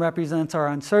distribution represents our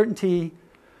uncertainty.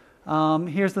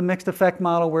 Here's the mixed effect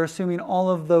model. We're assuming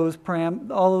all of those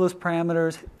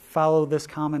parameters follow this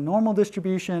common normal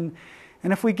distribution.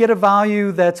 And if we get a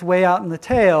value that's way out in the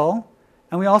tail,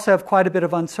 and we also have quite a bit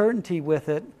of uncertainty with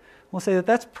it, we'll say that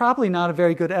that's probably not a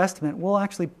very good estimate. We'll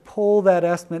actually pull that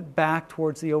estimate back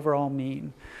towards the overall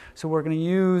mean. So we're going to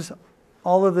use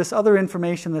all of this other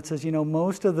information that says,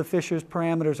 most of the fissure's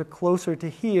parameters are closer to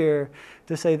here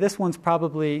to say this one's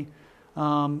probably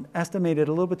estimated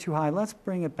a little bit too high. Let's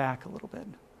bring it back a little bit.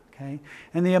 Okay?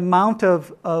 And the amount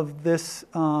of this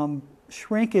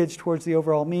shrinkage towards the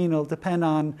overall mean will depend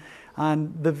on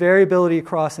the variability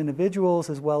across individuals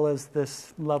as well as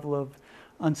this level of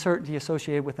uncertainty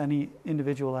associated with any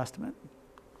individual estimate.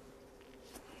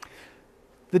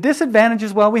 The disadvantage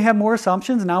is, we have more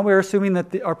assumptions. Now we're assuming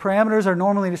that our parameters are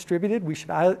normally distributed. We should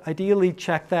ideally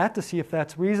check that to see if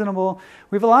that's reasonable.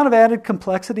 We have a lot of added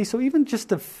complexity, so even just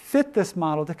to fit this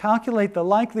model, to calculate the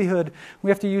likelihood,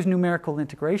 we have to use numerical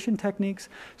integration techniques.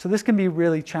 So this can be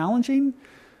really challenging.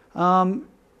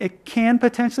 It can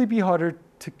potentially be harder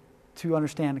to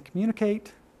understand and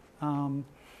communicate.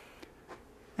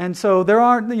 And so there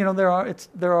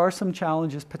are some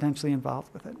challenges potentially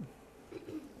involved with it.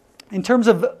 In terms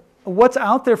of what's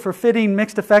out there for fitting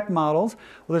mixed effect models,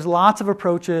 there's lots of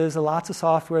approaches, lots of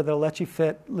software that'll let you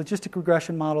fit logistic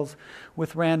regression models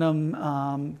with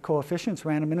random coefficients,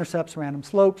 random intercepts, random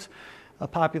slopes. A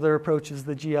popular approach is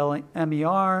the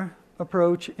GLMER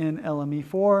approach in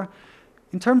LME4.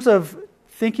 In terms of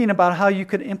thinking about how you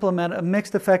could implement a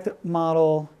mixed effect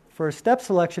model for step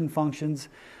selection functions,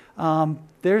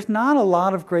 there's not a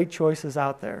lot of great choices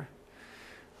out there.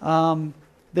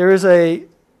 There is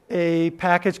a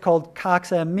package called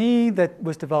CoxMe that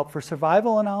was developed for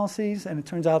survival analyses, and it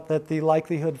turns out that the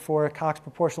likelihood for a Cox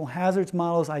proportional hazards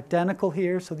model is identical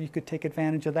here, so that you could take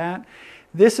advantage of that.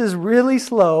 This is really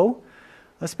slow,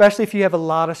 especially if you have a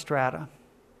lot of strata.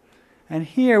 And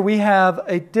here we have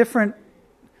a different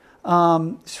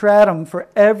stratum for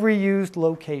every used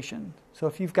location. So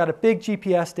if you've got a big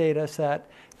GPS data set,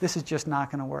 this is just not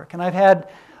going to work. And I've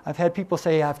had people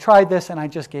say, I've tried this and I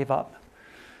just gave up.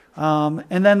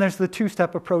 And then there's the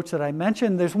two-step approach that I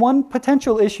mentioned. There's one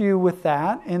potential issue with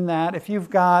that, in that you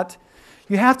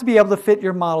have to be able to fit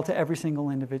your model to every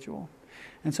single individual.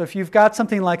 And so if you've got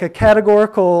something like a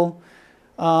categorical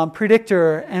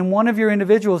predictor and one of your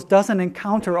individuals doesn't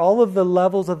encounter all of the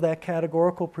levels of that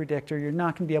categorical predictor, you're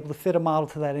not going to be able to fit a model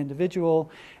to that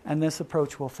individual, and this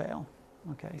approach will fail.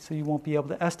 Okay, so you won't be able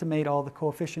to estimate all the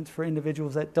coefficients for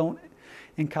individuals that don't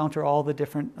encounter all the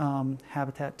different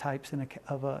habitat types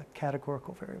of a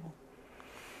categorical variable.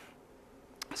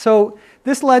 So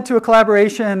this led to a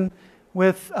collaboration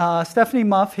with Stephanie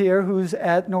Muff here, who's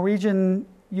at Norwegian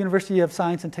University of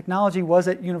Science and Technology, was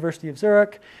at University of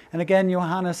Zurich, and again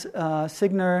Johannes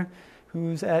Signer,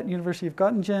 who's at University of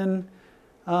Göttingen,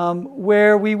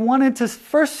 where we wanted to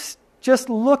first just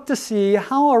look to see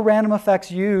how are random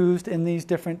effects used in these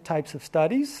different types of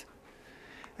studies.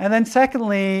 And then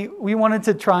secondly, we wanted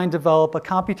to try and develop a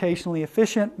computationally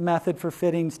efficient method for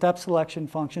fitting step selection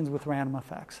functions with random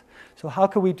effects. So how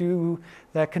could we do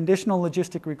that conditional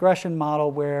logistic regression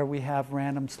model where we have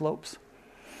random slopes?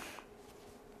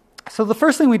 So the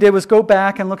first thing we did was go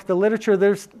back and look at the literature.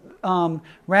 There's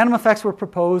random effects were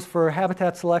proposed for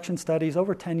habitat selection studies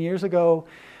over 10 years ago.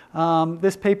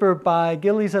 This paper by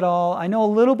Gillies et al. I know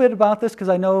a little bit about this because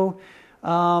I know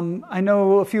I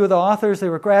know a few of the authors, they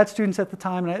were grad students at the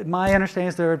time, and my understanding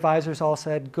is their advisors all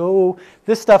said, go,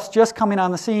 this stuff's just coming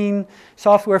on the scene.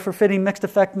 Software for fitting mixed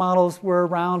effect models were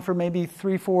around for maybe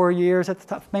 3-4 years at the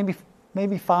time,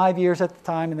 maybe 5 years at the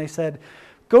time, and they said,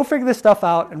 go figure this stuff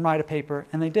out and write a paper,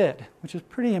 and they did, which is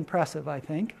pretty impressive, I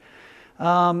think.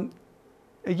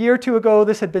 A year or two ago,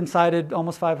 this had been cited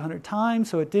almost 500 times,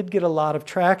 so it did get a lot of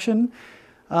traction.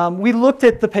 We looked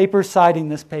at the papers citing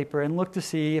this paper and looked to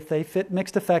see if they fit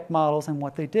mixed effect models and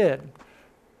what they did.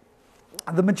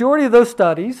 The majority of those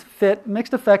studies fit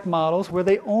mixed effect models where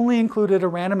they only included a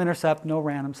random intercept, no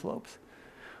random slopes,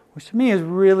 which to me is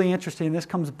really interesting. This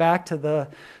comes back to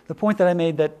the point that I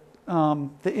made that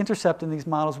the intercept in these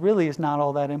models really is not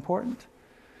all that important.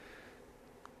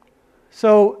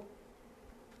 So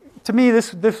to me,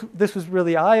 this was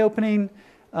really eye-opening.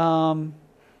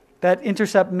 That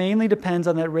intercept mainly depends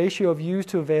on that ratio of used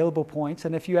to available points.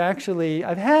 And if you actually,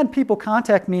 I've had people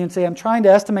contact me and say, I'm trying to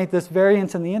estimate this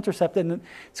variance in the intercept, and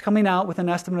it's coming out with an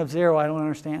estimate of 0. I don't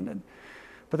understand it.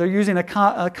 But they're using a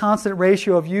constant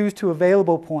ratio of used to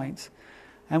available points.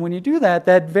 And when you do that,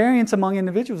 that variance among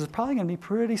individuals is probably going to be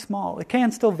pretty small. It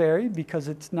can still vary because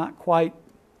it's not quite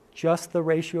just the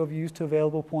ratio of used to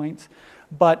available points.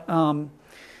 But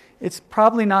it's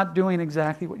probably not doing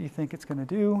exactly what you think it's going to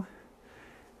do.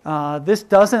 This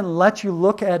doesn't let you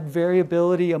look at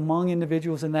variability among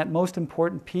individuals in that most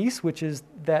important piece, which is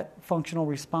that functional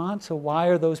response. So why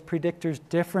are those predictors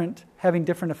different, having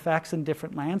different effects in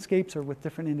different landscapes or with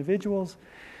different individuals?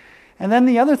 And then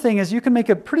the other thing is you can make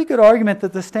a pretty good argument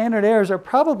that the standard errors are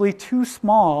probably too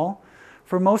small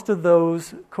for most of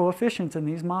those coefficients in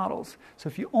these models. So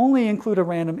if you only include a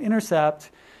random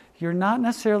intercept, you're not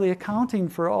necessarily accounting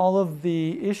for all of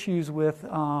the issues with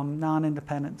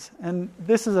non-independence. And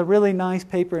this is a really nice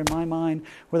paper in my mind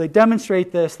where they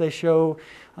demonstrate this. They show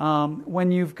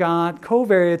when you've got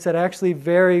covariates that actually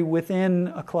vary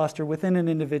within a cluster, within an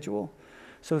individual.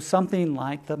 So something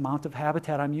like the amount of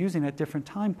habitat I'm using at different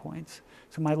time points.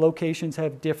 So my locations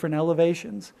have different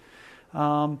elevations.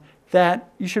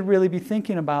 That you should really be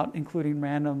thinking about including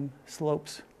random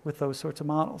slopes with those sorts of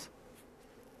models.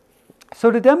 So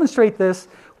to demonstrate this,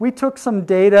 we took some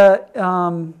data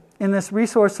in this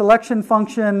resource selection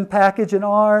function package in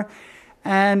R,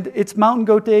 and it's mountain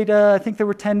goat data. I think there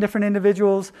were 10 different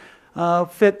individuals,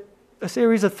 fit a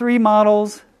series of 3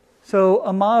 models. So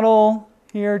a model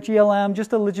here, GLM,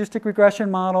 just a logistic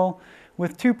regression model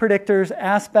with 2 predictors,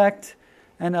 aspect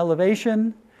and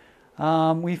elevation.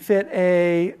 We fit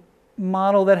a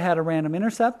model that had a random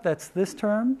intercept, that's this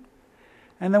term.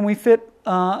 And then we fit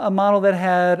a model that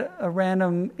had a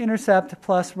random intercept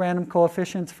plus random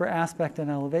coefficients for aspect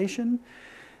and elevation.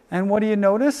 And what do you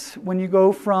notice? When you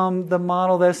go from the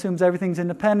model that assumes everything's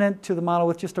independent to the model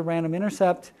with just a random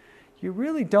intercept, you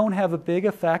really don't have a big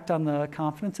effect on the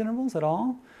confidence intervals at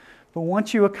all. But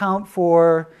once you account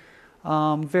for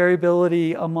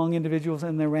variability among individuals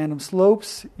and their random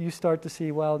slopes, you start to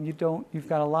see, well, you've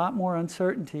got a lot more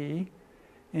uncertainty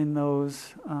in the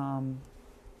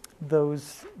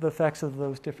effects of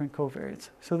those different covariates.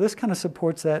 So this kind of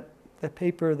supports that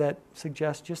paper that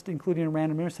suggests just including a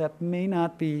random intercept may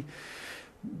not be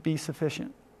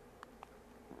sufficient.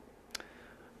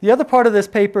 The other part of this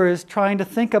paper is trying to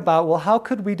think about, well, how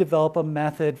could we develop a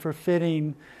method for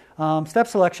fitting step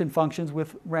selection functions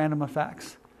with random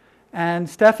effects? And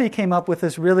Steffi came up with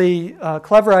this really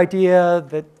clever idea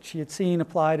that she had seen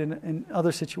applied in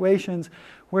other situations,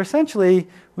 where essentially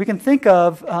we can think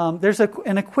of, there's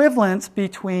an equivalence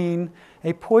between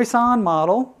a Poisson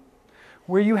model,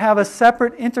 where you have a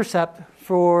separate intercept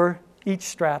for each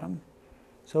stratum.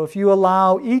 So if you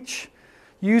allow each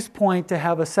use point to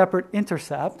have a separate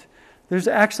intercept, there's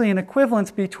actually an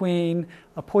equivalence between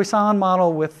a Poisson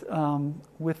model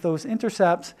with those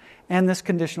intercepts and this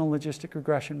conditional logistic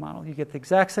regression model. You get the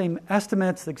exact same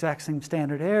estimates, the exact same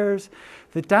standard errors.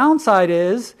 The downside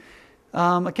is,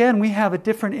 again, we have a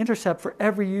different intercept for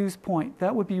every use point.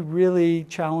 That would be really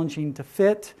challenging to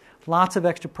fit. Lots of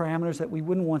extra parameters that we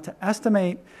wouldn't want to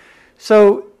estimate.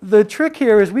 So the trick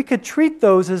here is we could treat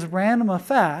those as random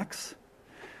effects,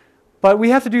 but we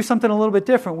have to do something a little bit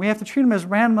different. We have to treat them as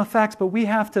random effects, but we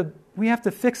have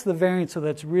to fix the variance so that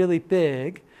it's really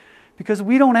big, because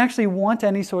we don't actually want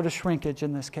any sort of shrinkage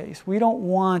in this case. We don't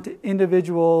want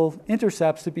individual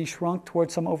intercepts to be shrunk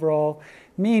towards some overall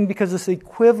mean, because this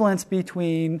equivalence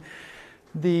between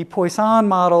the Poisson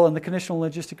model and the conditional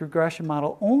logistic regression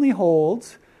model only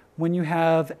holds when you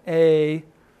have a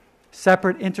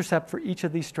separate intercept for each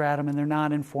of these stratum and they're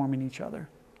not informing each other.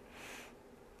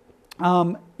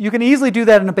 You can easily do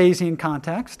that in a Bayesian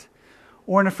context,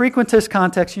 Or in a frequentist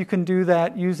context, you can do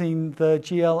that using the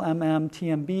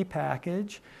GLMM-TMB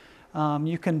package.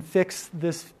 You can fix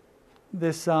this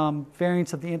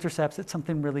variance of the intercepts at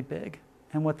something really big.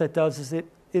 And what that does is it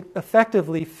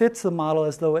effectively fits the model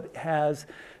as though it has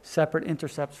separate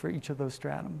intercepts for each of those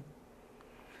stratum.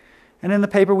 And in the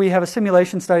paper, we have a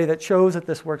simulation study that shows that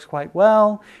this works quite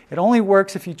well. It only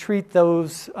works if you treat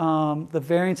those, the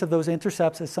variance of those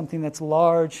intercepts as something that's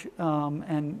large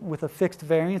and with a fixed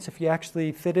variance. If you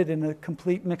actually fit it in a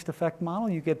complete mixed effect model,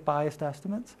 you get biased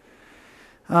estimates.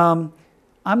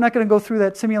 I'm not going to go through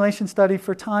that simulation study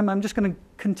for time. I'm just going to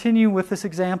continue with this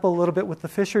example a little bit with the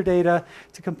Fisher data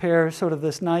to compare sort of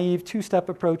this naive two-step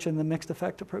approach and the mixed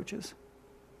effect approaches.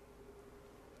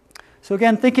 So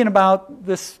again, thinking about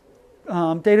this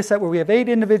data set where we have 8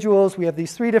 individuals, we have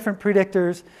these 3 different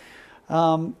predictors,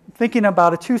 thinking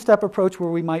about a two-step approach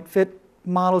where we might fit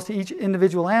models to each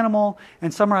individual animal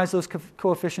and summarize those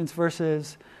coefficients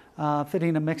versus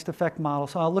fitting a mixed effect model.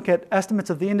 So I'll look at estimates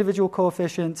of the individual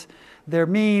coefficients, their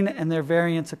mean, and their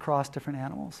variance across different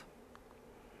animals.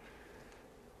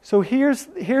 So here's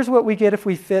what we get if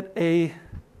we fit a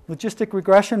logistic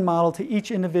regression model to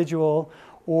each individual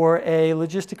or a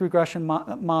logistic regression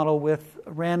model with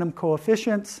random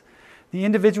coefficients. The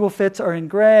individual fits are in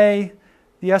gray.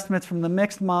 The estimates from the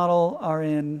mixed model are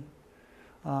in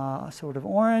sort of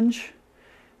orange.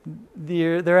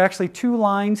 There are actually 2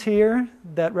 lines here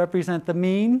that represent the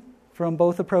mean from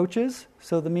both approaches.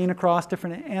 So the mean across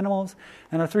different animals.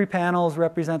 And our 3 panels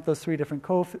represent those 3 different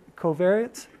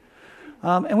covariates.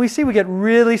 And we see we get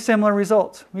really similar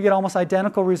results. We get almost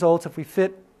identical results if we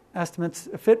fit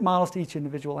models to each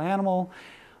individual animal,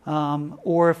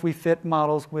 or if we fit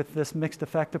models with this mixed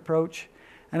effect approach.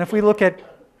 And if we look at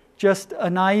just a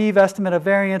naive estimate of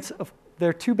variance,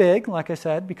 they're too big, like I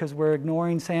said, because we're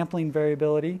ignoring sampling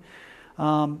variability.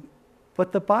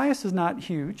 But the bias is not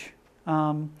huge.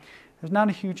 There's not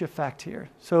a huge effect here.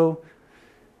 So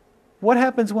what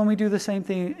happens when we do the same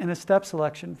thing in a step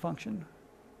selection function?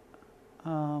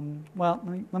 Well,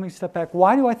 let me step back.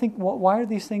 Why are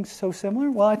these things so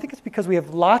similar? Well, I think it's because we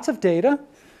have lots of data.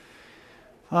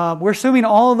 We're assuming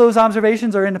all of those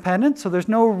observations are independent, so there's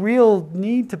no real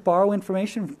need to borrow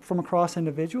information from across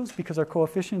individuals because our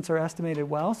coefficients are estimated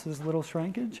well, so there's little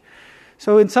shrinkage.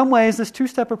 So in some ways, this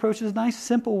two-step approach is a nice,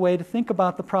 simple way to think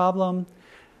about the problem.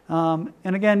 And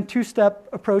again, two-step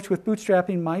approach with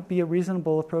bootstrapping might be a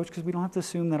reasonable approach because we don't have to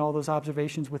assume that all those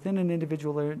observations within an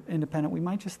individual are independent. We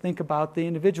might just think about the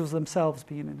individuals themselves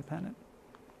being independent.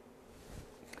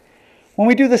 When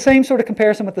we do the same sort of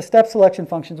comparison with the step selection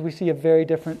functions, we see a very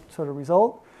different sort of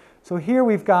result. So here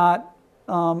we've got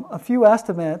a few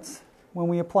estimates when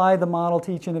we apply the model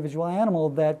to each individual animal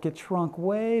that get shrunk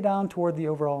way down toward the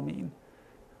overall mean.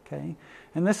 Okay?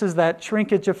 And this is that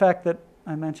shrinkage effect that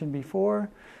I mentioned before.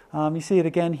 You see it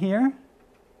again here.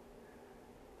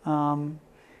 And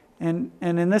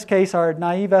in this case, our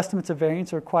naive estimates of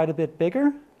variance are quite a bit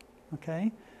bigger.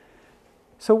 Okay?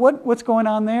 So what's going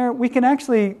on there? We can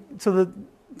actually, to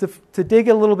dig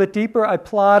a little bit deeper, I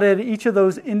plotted each of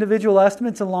those individual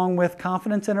estimates along with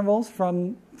confidence intervals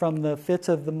from the fits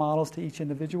of the models to each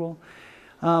individual.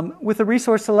 With the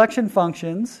resource selection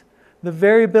functions, the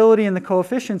variability in the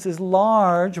coefficients is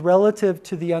large relative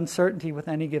to the uncertainty with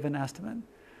any given estimate.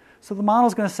 So the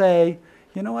model's going to say,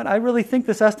 you know what, I really think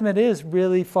this estimate is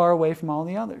really far away from all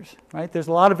the others. Right? There's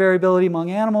a lot of variability among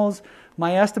animals.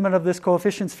 My estimate of this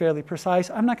coefficient is fairly precise.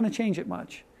 I'm not going to change it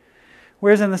much.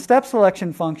 Whereas in the step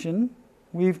selection function,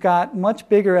 we've got much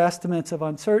bigger estimates of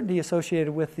uncertainty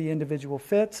associated with the individual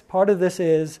fits. Part of this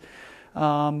is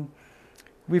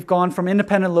we've gone from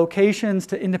independent locations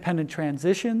to independent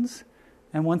transitions.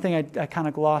 And one thing I kind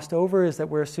of glossed over is that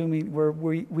we're assuming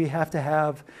we have to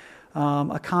have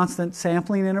a constant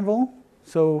sampling interval.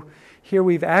 So here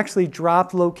we've actually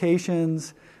dropped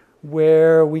locations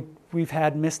where we've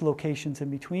had missed locations in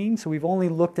between. So we've only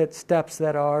looked at steps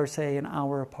that are, say, an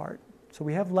hour apart. So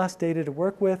we have less data to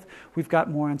work with. We've got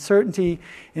more uncertainty.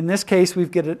 In this case, we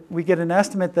get an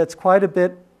estimate that's quite a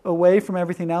bit away from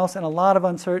everything else and a lot of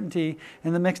uncertainty.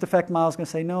 And the mixed effect model is going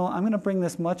to say, no, I'm going to bring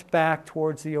this much back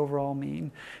towards the overall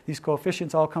mean. These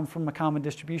coefficients all come from a common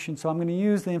distribution, so I'm going to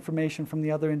use the information from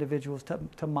the other individuals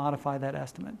to modify that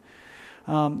estimate.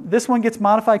 This one gets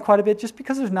modified quite a bit just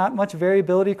because there's not much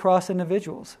variability across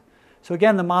individuals. So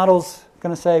again, the model's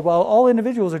going to say, well, all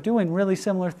individuals are doing really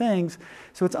similar things,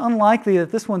 so it's unlikely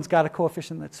that this one's got a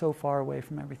coefficient that's so far away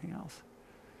from everything else.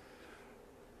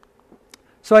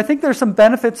 So I think there's some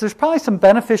benefits. There's probably some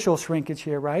beneficial shrinkage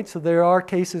here, right? So there are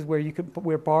cases where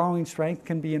where borrowing strength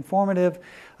can be informative.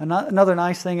 Another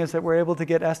nice thing is that we're able to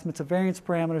get estimates of variance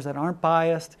parameters that aren't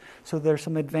biased. So there's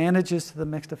some advantages to the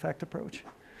mixed effect approach.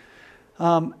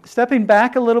 Stepping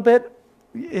back a little bit,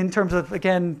 in terms of,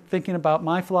 again, thinking about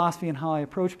my philosophy and how I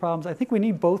approach problems, I think we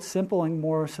need both simple and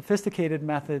more sophisticated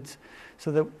methods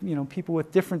so that people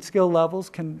with different skill levels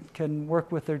can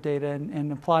work with their data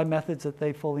and apply methods that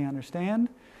they fully understand.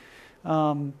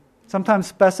 Sometimes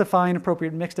specifying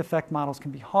appropriate mixed effect models can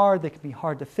be hard. They can be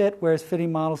hard to fit, whereas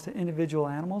fitting models to individual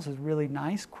animals is really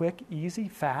nice, quick, easy,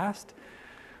 fast,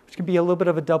 which can be a little bit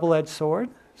of a double-edged sword.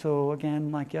 So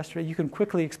again, like yesterday, you can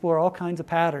quickly explore all kinds of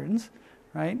patterns,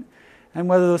 right? And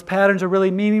whether those patterns are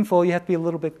really meaningful, you have to be a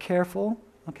little bit careful,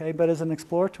 okay? But as an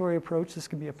exploratory approach, this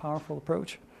can be a powerful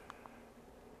approach.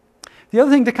 The other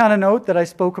thing to kind of note that I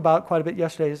spoke about quite a bit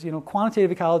yesterday is,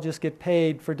 quantitative ecologists get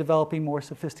paid for developing more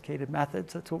sophisticated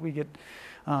methods. That's what we get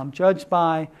judged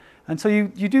by. And so you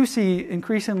do see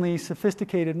increasingly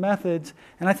sophisticated methods,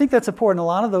 and I think that's important. A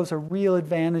lot of those are real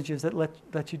advantages that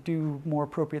let you do more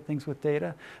appropriate things with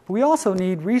data. But we also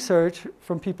need research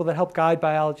from people that help guide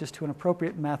biologists to an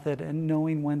appropriate method and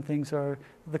knowing when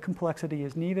the complexity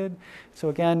is needed. So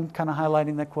again, kind of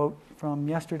highlighting that quote from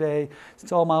yesterday,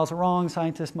 since all models are wrong,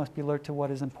 scientists must be alert to what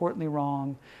is importantly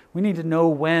wrong. We need to know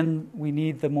when we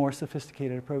need the more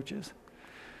sophisticated approaches.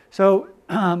 So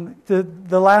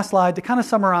the last slide, to kind of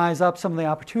summarize up some of the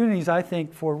opportunities, I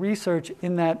think, for research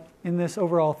in this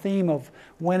overall theme of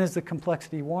when is the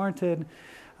complexity warranted,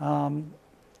 I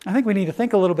think we need to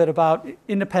think a little bit about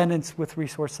independence with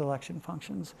resource selection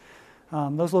functions.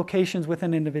 Those locations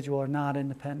within an individual are not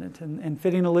independent, and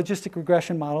fitting a logistic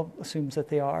regression model assumes that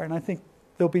they are. And I think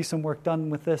there'll be some work done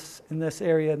with this in this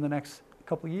area in the next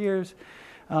couple of years.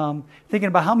 Thinking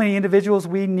about how many individuals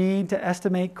we need to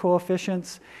estimate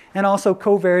coefficients, and also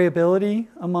covariability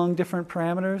among different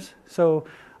parameters. So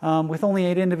with only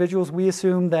 8 individuals, we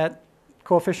assume that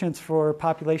coefficients for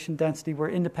population density were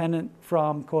independent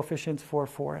from coefficients for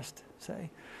forest, say.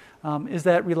 Is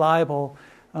that reliable?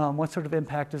 What sort of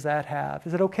impact does that have?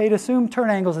 Is it okay to assume turn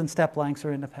angles and step lengths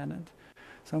are independent?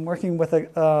 So I'm working with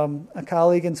a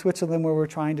colleague in Switzerland where we're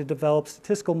trying to develop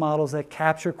statistical models that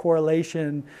capture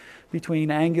correlation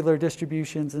between angular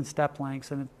distributions and step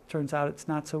lengths, and it turns out it's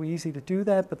not so easy to do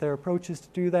that, but there are approaches to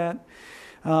do that.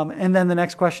 And then the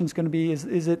next question is going to be,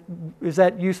 is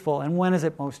that useful, and when is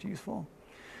it most useful?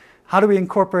 How do we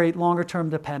incorporate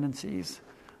longer-term dependencies?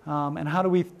 And how do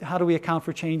we account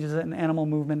for changes in animal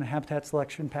movement and habitat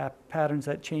selection patterns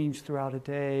that change throughout a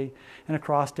day and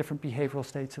across different behavioral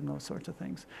states and those sorts of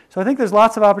things? So I think there's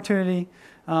lots of opportunity.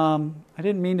 I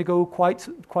didn't mean to go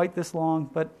quite this long,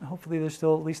 but hopefully there's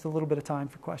still at least a little bit of time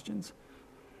for questions.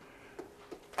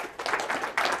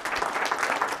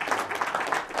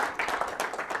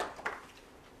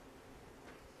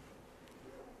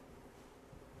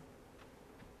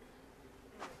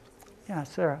 Yeah,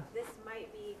 Sarah. This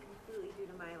might be completely due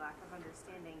to my lack of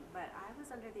understanding, but I was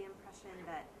under the impression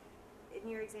that in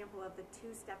your example of the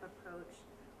two-step approach,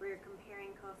 where you're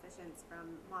comparing coefficients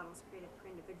from models created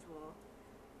per individual,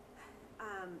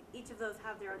 each of those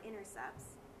have their own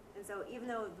intercepts. And so even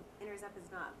though the intercept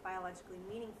is not biologically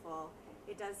meaningful,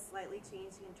 it does slightly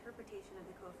change the interpretation of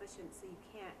the coefficients, so you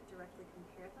can't directly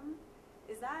compare them.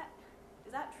 Is that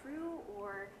true,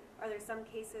 or are there some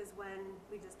cases when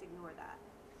we just ignore that?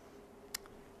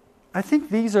 I think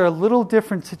these are a little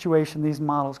different situation, these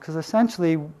models, because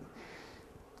essentially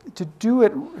to do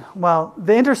it, well,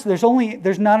 there's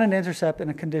not an intercept in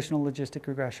a conditional logistic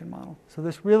regression model. So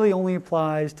this really only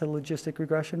applies to logistic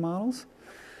regression models.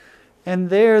 And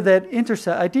there, that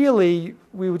intercept, ideally,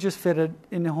 we would just fit it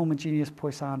in a homogeneous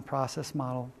Poisson process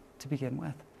model to begin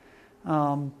with.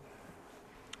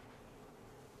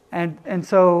 And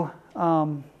so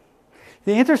the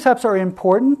intercepts are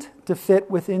important to fit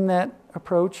within that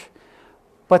approach,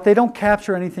 but they don't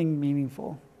capture anything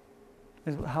meaningful,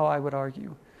 is how I would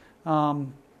argue. I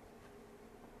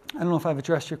don't know if I've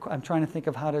addressed I'm trying to think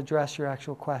of how to address your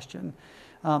actual question.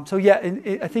 So yeah,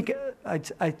 I think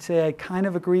I'd say I kind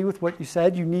of agree with what you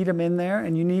said. You need them in there,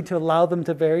 and you need to allow them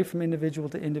to vary from individual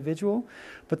to individual.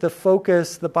 But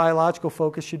the biological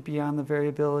focus should be on the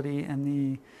variability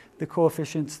and the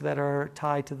coefficients that are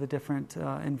tied to the different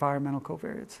environmental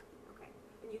covariates. Okay,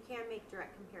 and you can make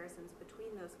direct comparisons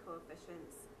between those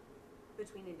coefficients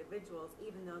between individuals,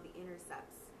 even though the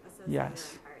intercepts associated are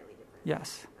entirely different.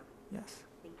 Yes. Okay. Yes.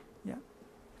 Thank you. Yeah.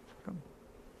 Welcome.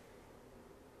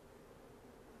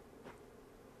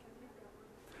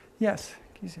 Yes,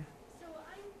 Keisha. So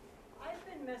I've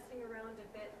been messing around a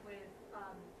bit with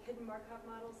hidden Markov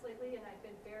models lately, and I've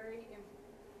been very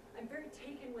very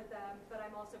taken with them, but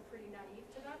I'm also pretty naive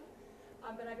to them.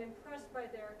 But I'm impressed by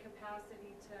their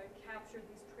capacity to capture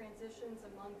these transitions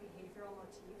among behavioral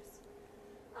motifs.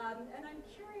 And I'm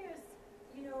curious,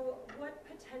 what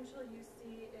potential you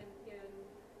see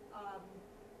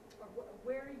or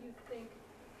where you think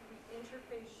the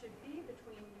interface should be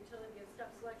between utility of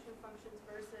step selection functions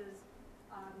versus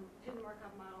hidden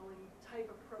Markov modeling type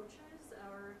approaches,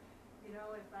 or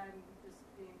if I'm just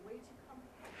being way too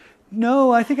complicated.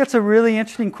 No, I think that's a really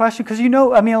interesting question because, a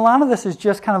lot of this is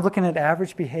just kind of looking at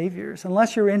average behaviors.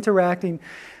 Unless you're interacting,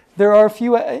 there are a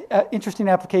few interesting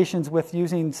applications with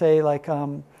using, say, like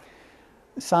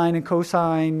sine and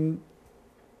cosine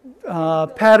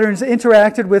patterns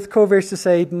interacted with covariates to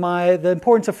say the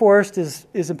importance of forest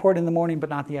is important in the morning but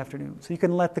not the afternoon. So you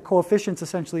can let the coefficients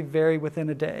essentially vary within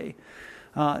a day.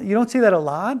 You don't see that a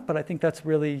lot, but I think that's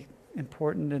really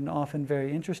important and often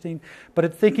very interesting.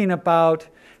 But thinking about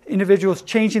individuals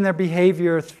changing their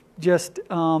behavior just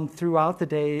throughout the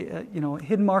day,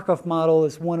 hidden Markov model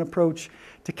is one approach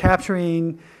to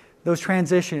capturing those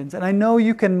transitions. And I know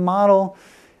you can model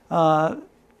the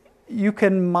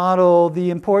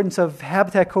importance of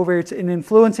habitat covariates in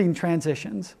influencing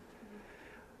transitions.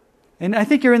 And I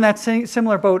think you're in that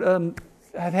similar boat.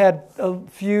 I've had a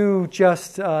few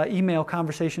just email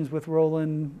conversations with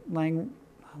Roland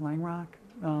Langrock,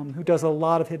 who does a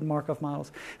lot of hidden Markov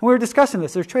models. And we were discussing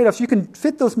this. There's trade-offs. You can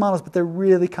fit those models, but they're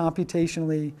really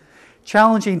computationally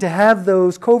challenging to have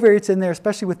those covariates in there,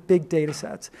 especially with big data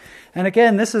sets. And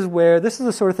again, this is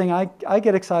the sort of thing I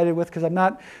get excited with because I'm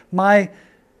not, my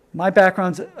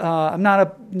background's, I'm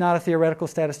not a theoretical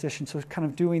statistician, so kind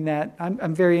of doing that,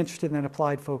 I'm very interested in that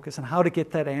applied focus and how to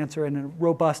get that answer in a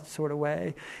robust sort of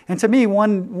way. And to me,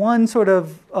 one sort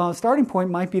of starting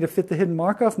point might be to fit the hidden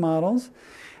Markov models,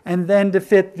 and then to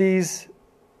fit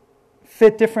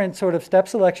different sort of step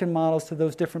selection models to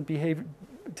those different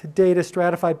to data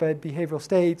stratified by behavioral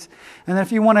states. And then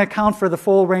if you want to account for the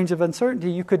full range of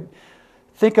uncertainty, you could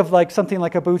think of like something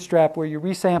like a bootstrap where you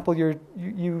resample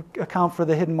you account for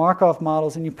the hidden Markov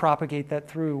models and you propagate that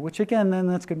through, which again, then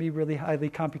that's going to be really highly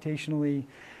computationally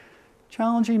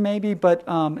challenging maybe, but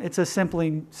it's a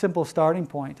simple starting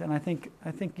point. And I think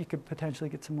you could potentially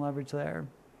get some leverage there.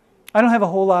 I don't have a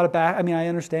whole lot of I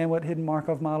understand what hidden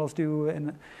Markov models do,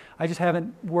 and I just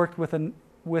haven't worked with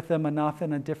them enough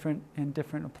in different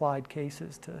applied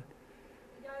cases to.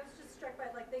 Yeah, I was just struck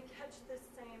by they catch this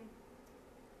same.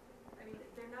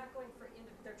 They're not going for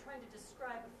they're trying to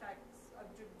describe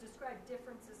describe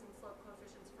differences in slope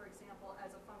coefficients, for example,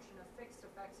 as a function of fixed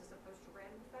effects as opposed to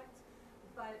random effects,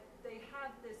 but they have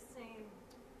this same,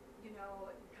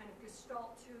 kind of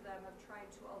gestalt to them of trying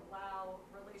to allow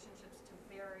relationships to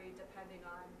vary depending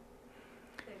on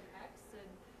thing X, and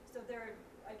so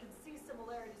I can see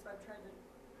similarities, but I'm trying to.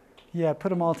 Yeah, put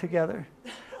them all together.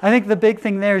 I think the big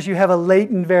thing there is you have a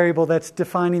latent variable that's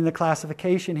defining the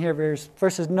classification here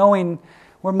versus knowing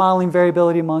we're modeling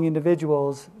variability among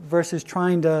individuals versus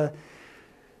trying to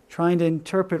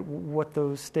interpret what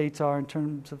those states are in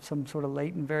terms of some sort of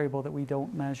latent variable that we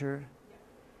don't measure.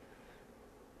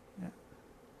 Yeah.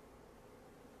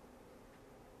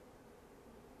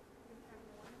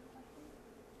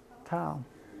 Tal.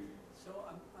 So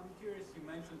I'm curious, you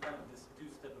mentioned kind of this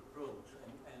two-step approach,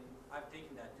 and I've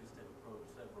taken that two-step approach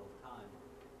several times.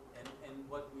 And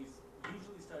what we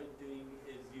usually started doing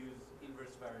is use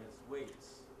inverse variance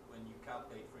weights when you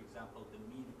calculate, for example, the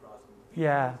mean across the features.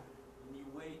 Yeah. And you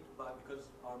weight because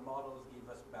our models give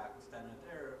us back standard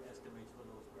error estimates for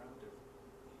those parameters.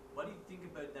 What do you think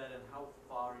about that, and how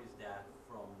far is that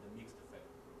from the mixed effect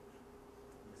approach?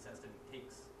 In the sense that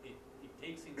it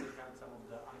takes into account some of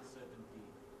the uncertainty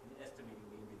in estimating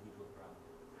the individual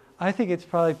parameters. I think it's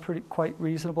probably quite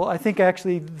reasonable. I think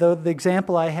actually the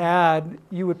example I had,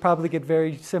 you would probably get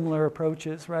very similar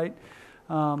approaches, right?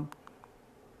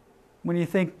 When you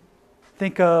think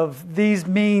of these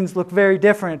means look very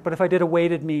different, but if I did a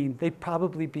weighted mean, they'd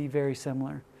probably be very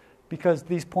similar because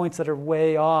these points that are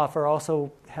way off are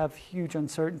also have huge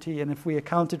uncertainty, and if we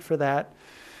accounted for that,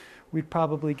 we'd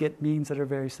probably get means that are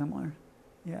very similar.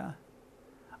 Yeah.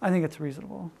 I think it's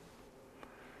reasonable.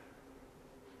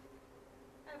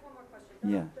 I have one more question.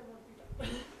 Yeah. Then we'll be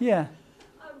done. Yeah.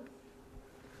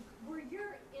 Were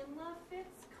your INLA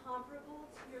fits comparable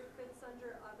to your fits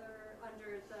under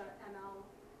the ML?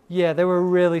 Yeah, they were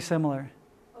really similar.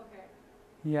 Okay.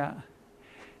 Yeah.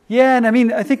 Yeah,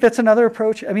 and I think that's another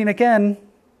approach. Again,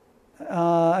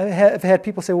 I've had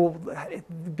people say, well,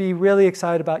 be really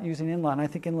excited about using INLA, and I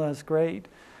think INLA is great.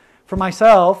 For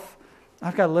myself,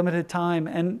 I've got limited time,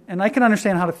 and I can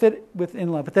understand how to fit with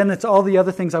inlet, but then it's all the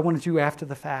other things I want to do after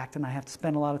the fact, and I have to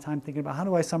spend a lot of time thinking about how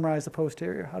do I summarize the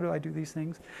posterior, how do I do these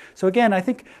things. So again, I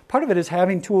think part of it is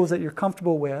having tools that you're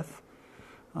comfortable with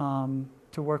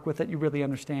to work with, that you really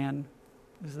understand,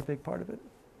 is a big part of it.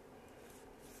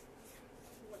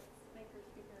 Let's make her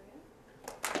speaker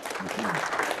again.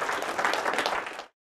 Okay.